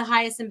only for the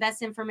highest and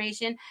best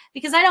information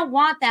because I don't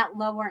want that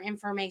lower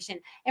information.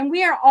 And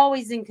we are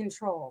always in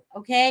control.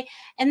 Okay.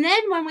 And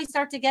then when we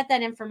start to get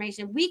that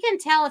information, we can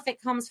tell if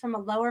it comes from a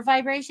lower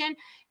vibration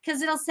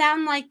because it'll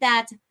sound like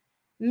that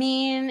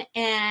mean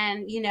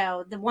and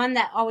the one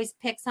that always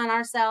picks on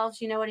ourselves,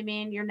 you know what I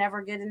mean? You're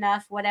never good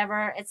enough,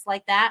 whatever. It's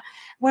like that.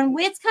 When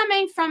it's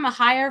coming from a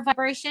higher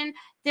vibration,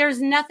 there's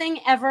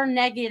nothing ever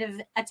negative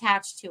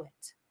attached to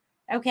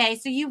it. Okay,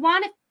 so you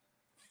want to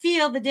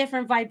feel the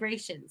different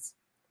vibrations.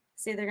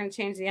 See, they're going to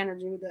change the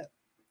energy with it.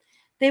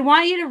 They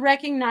want you to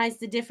recognize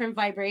the different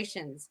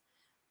vibrations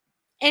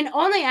and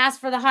only ask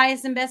for the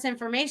highest and best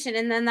information,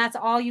 and then that's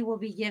all you will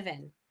be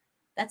given.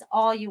 That's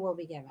all you will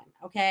be given,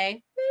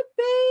 okay?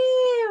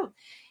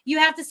 You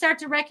have to start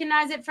to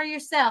recognize it for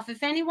yourself.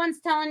 If anyone's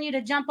telling you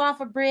to jump off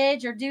a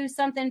bridge or do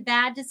something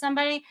bad to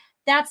somebody,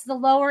 that's the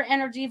lower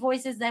energy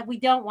voices that we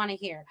don't want to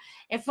hear.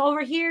 If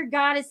over here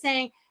God is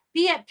saying,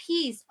 be at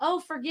peace,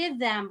 forgive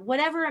them,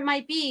 whatever it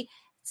might be,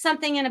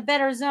 something in a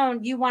better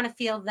zone, you want to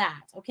feel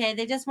that, okay?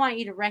 They just want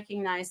you to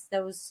recognize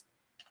those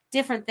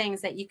different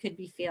things that you could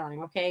be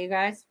feeling, okay, you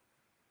guys?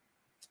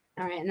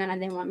 All right, and then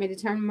they want me to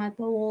turn my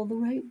bowl the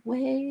right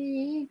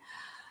way.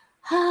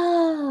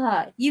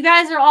 You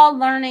guys are all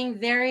learning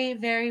very,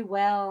 very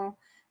well.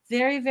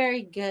 Very,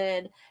 very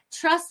good.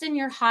 Trust in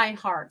your high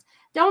heart.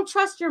 Don't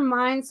trust your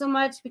mind so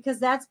much because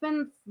that's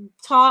been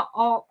taught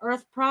all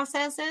earth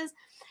processes.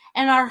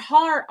 And our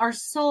heart, our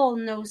soul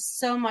knows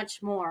so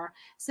much more.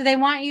 So they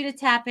want you to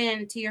tap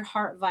into your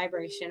heart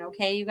vibration.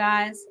 Okay, you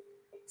guys?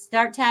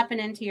 Start tapping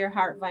into your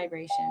heart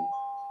vibration.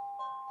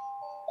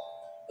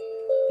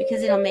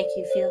 Because it'll make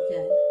you feel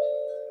good.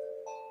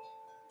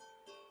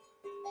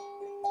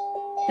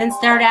 Then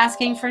start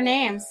asking for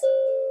names.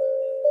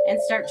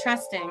 And start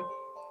trusting.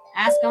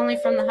 Ask only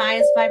from the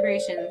highest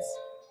vibrations.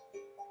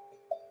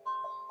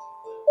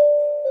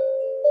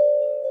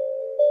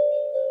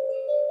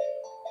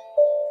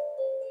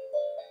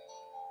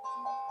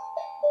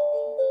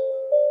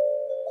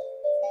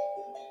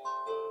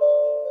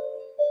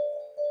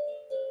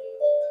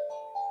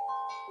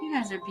 You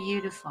guys are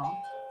beautiful.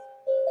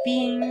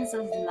 Beings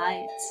of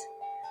light.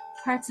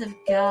 Parts of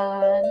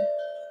God.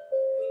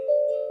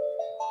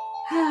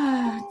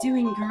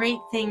 Doing great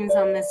things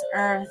on this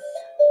earth.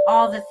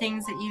 All the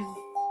things that you've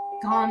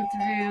gone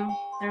through.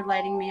 They're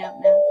lighting me up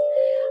now.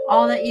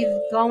 All that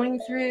you've going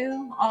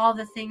through. All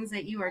the things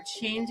that you are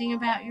changing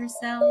about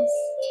yourselves.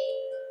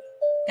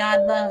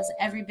 God loves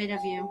every bit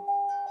of you.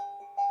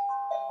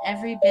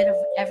 Every bit of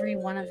every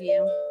one of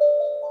you.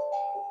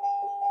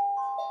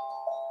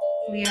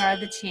 We are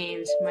the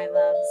change, my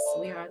loves.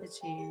 We are the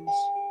change.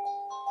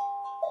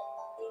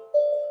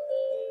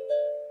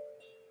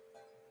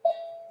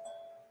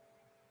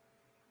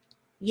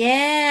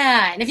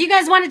 Yeah. And if you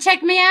guys want to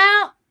check me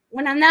out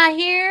when I'm not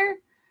here,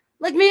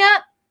 look me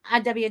up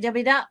at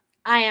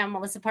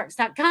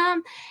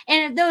www.IamMelissaParks.com.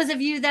 And if those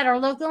of you that are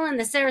local in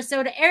the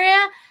Sarasota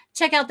area,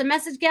 check out the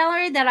message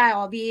gallery that I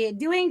will be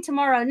doing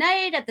tomorrow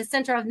night at the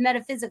Center of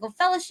Metaphysical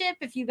Fellowship.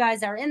 If you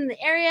guys are in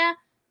the area,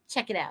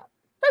 check it out.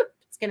 Woo!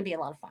 It's going to be a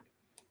lot of fun.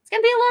 It's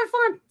going to be a lot of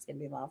fun. It's going to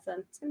be a lot of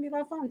fun. It's going to be a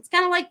lot of fun. It's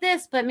kind of like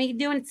this, but me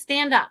doing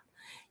stand up.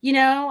 You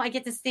know, I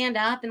get to stand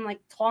up and like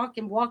talk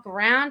and walk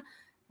around.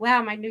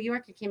 Wow, my New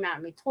Yorker came out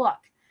and me talk.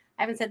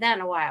 I haven't said that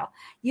in a while.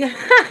 They're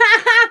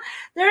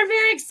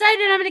very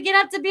excited. I'm going to get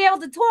up to be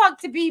able to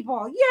talk to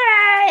people.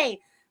 Yay!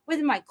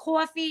 With my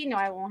coffee. No,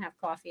 I won't have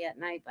coffee at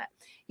night, but,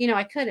 you know,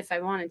 I could if I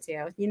wanted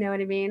to. You know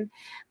what I mean?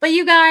 But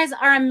you guys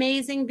are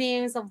amazing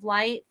beings of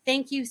light.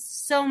 Thank you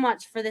so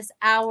much for this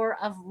hour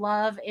of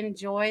love and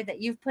joy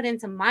that you've put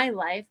into my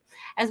life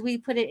as we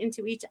put it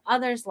into each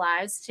other's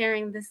lives,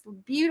 sharing this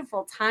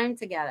beautiful time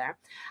together.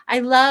 I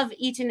love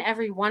each and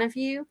every one of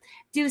you.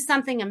 Do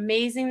something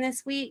amazing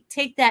this week.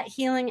 Take that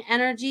healing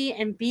energy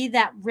and be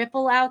that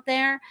ripple out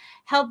there.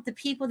 Help the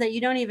people that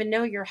you don't even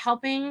know you're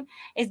helping.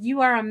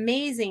 You are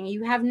amazing.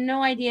 You have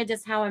no idea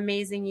just how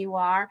amazing you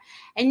are.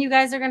 And you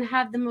guys are going to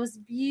have the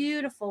most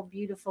beautiful,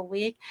 beautiful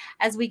week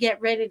as we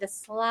get ready to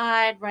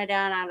slide right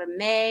out of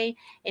May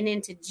and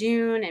into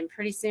June. And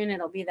pretty soon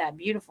it'll be that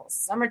beautiful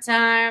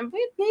summertime.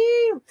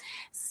 Woo-hoo.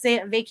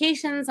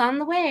 Vacations on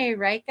the way,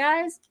 right,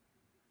 guys?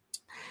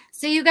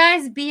 So you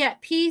guys be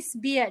at peace,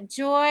 be at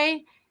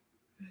joy,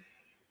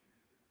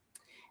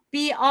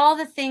 be all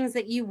the things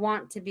that you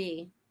want to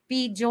be.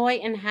 Be joy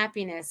and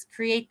happiness.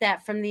 Create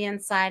that from the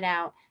inside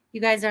out.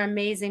 You guys are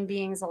amazing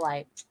beings of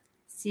light.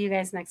 See you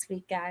guys next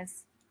week,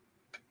 guys.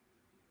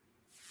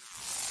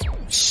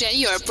 Share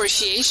your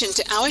appreciation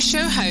to our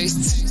show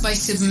hosts by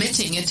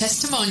submitting a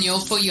testimonial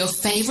for your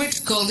favorite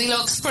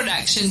Goldilocks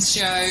Productions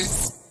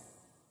show.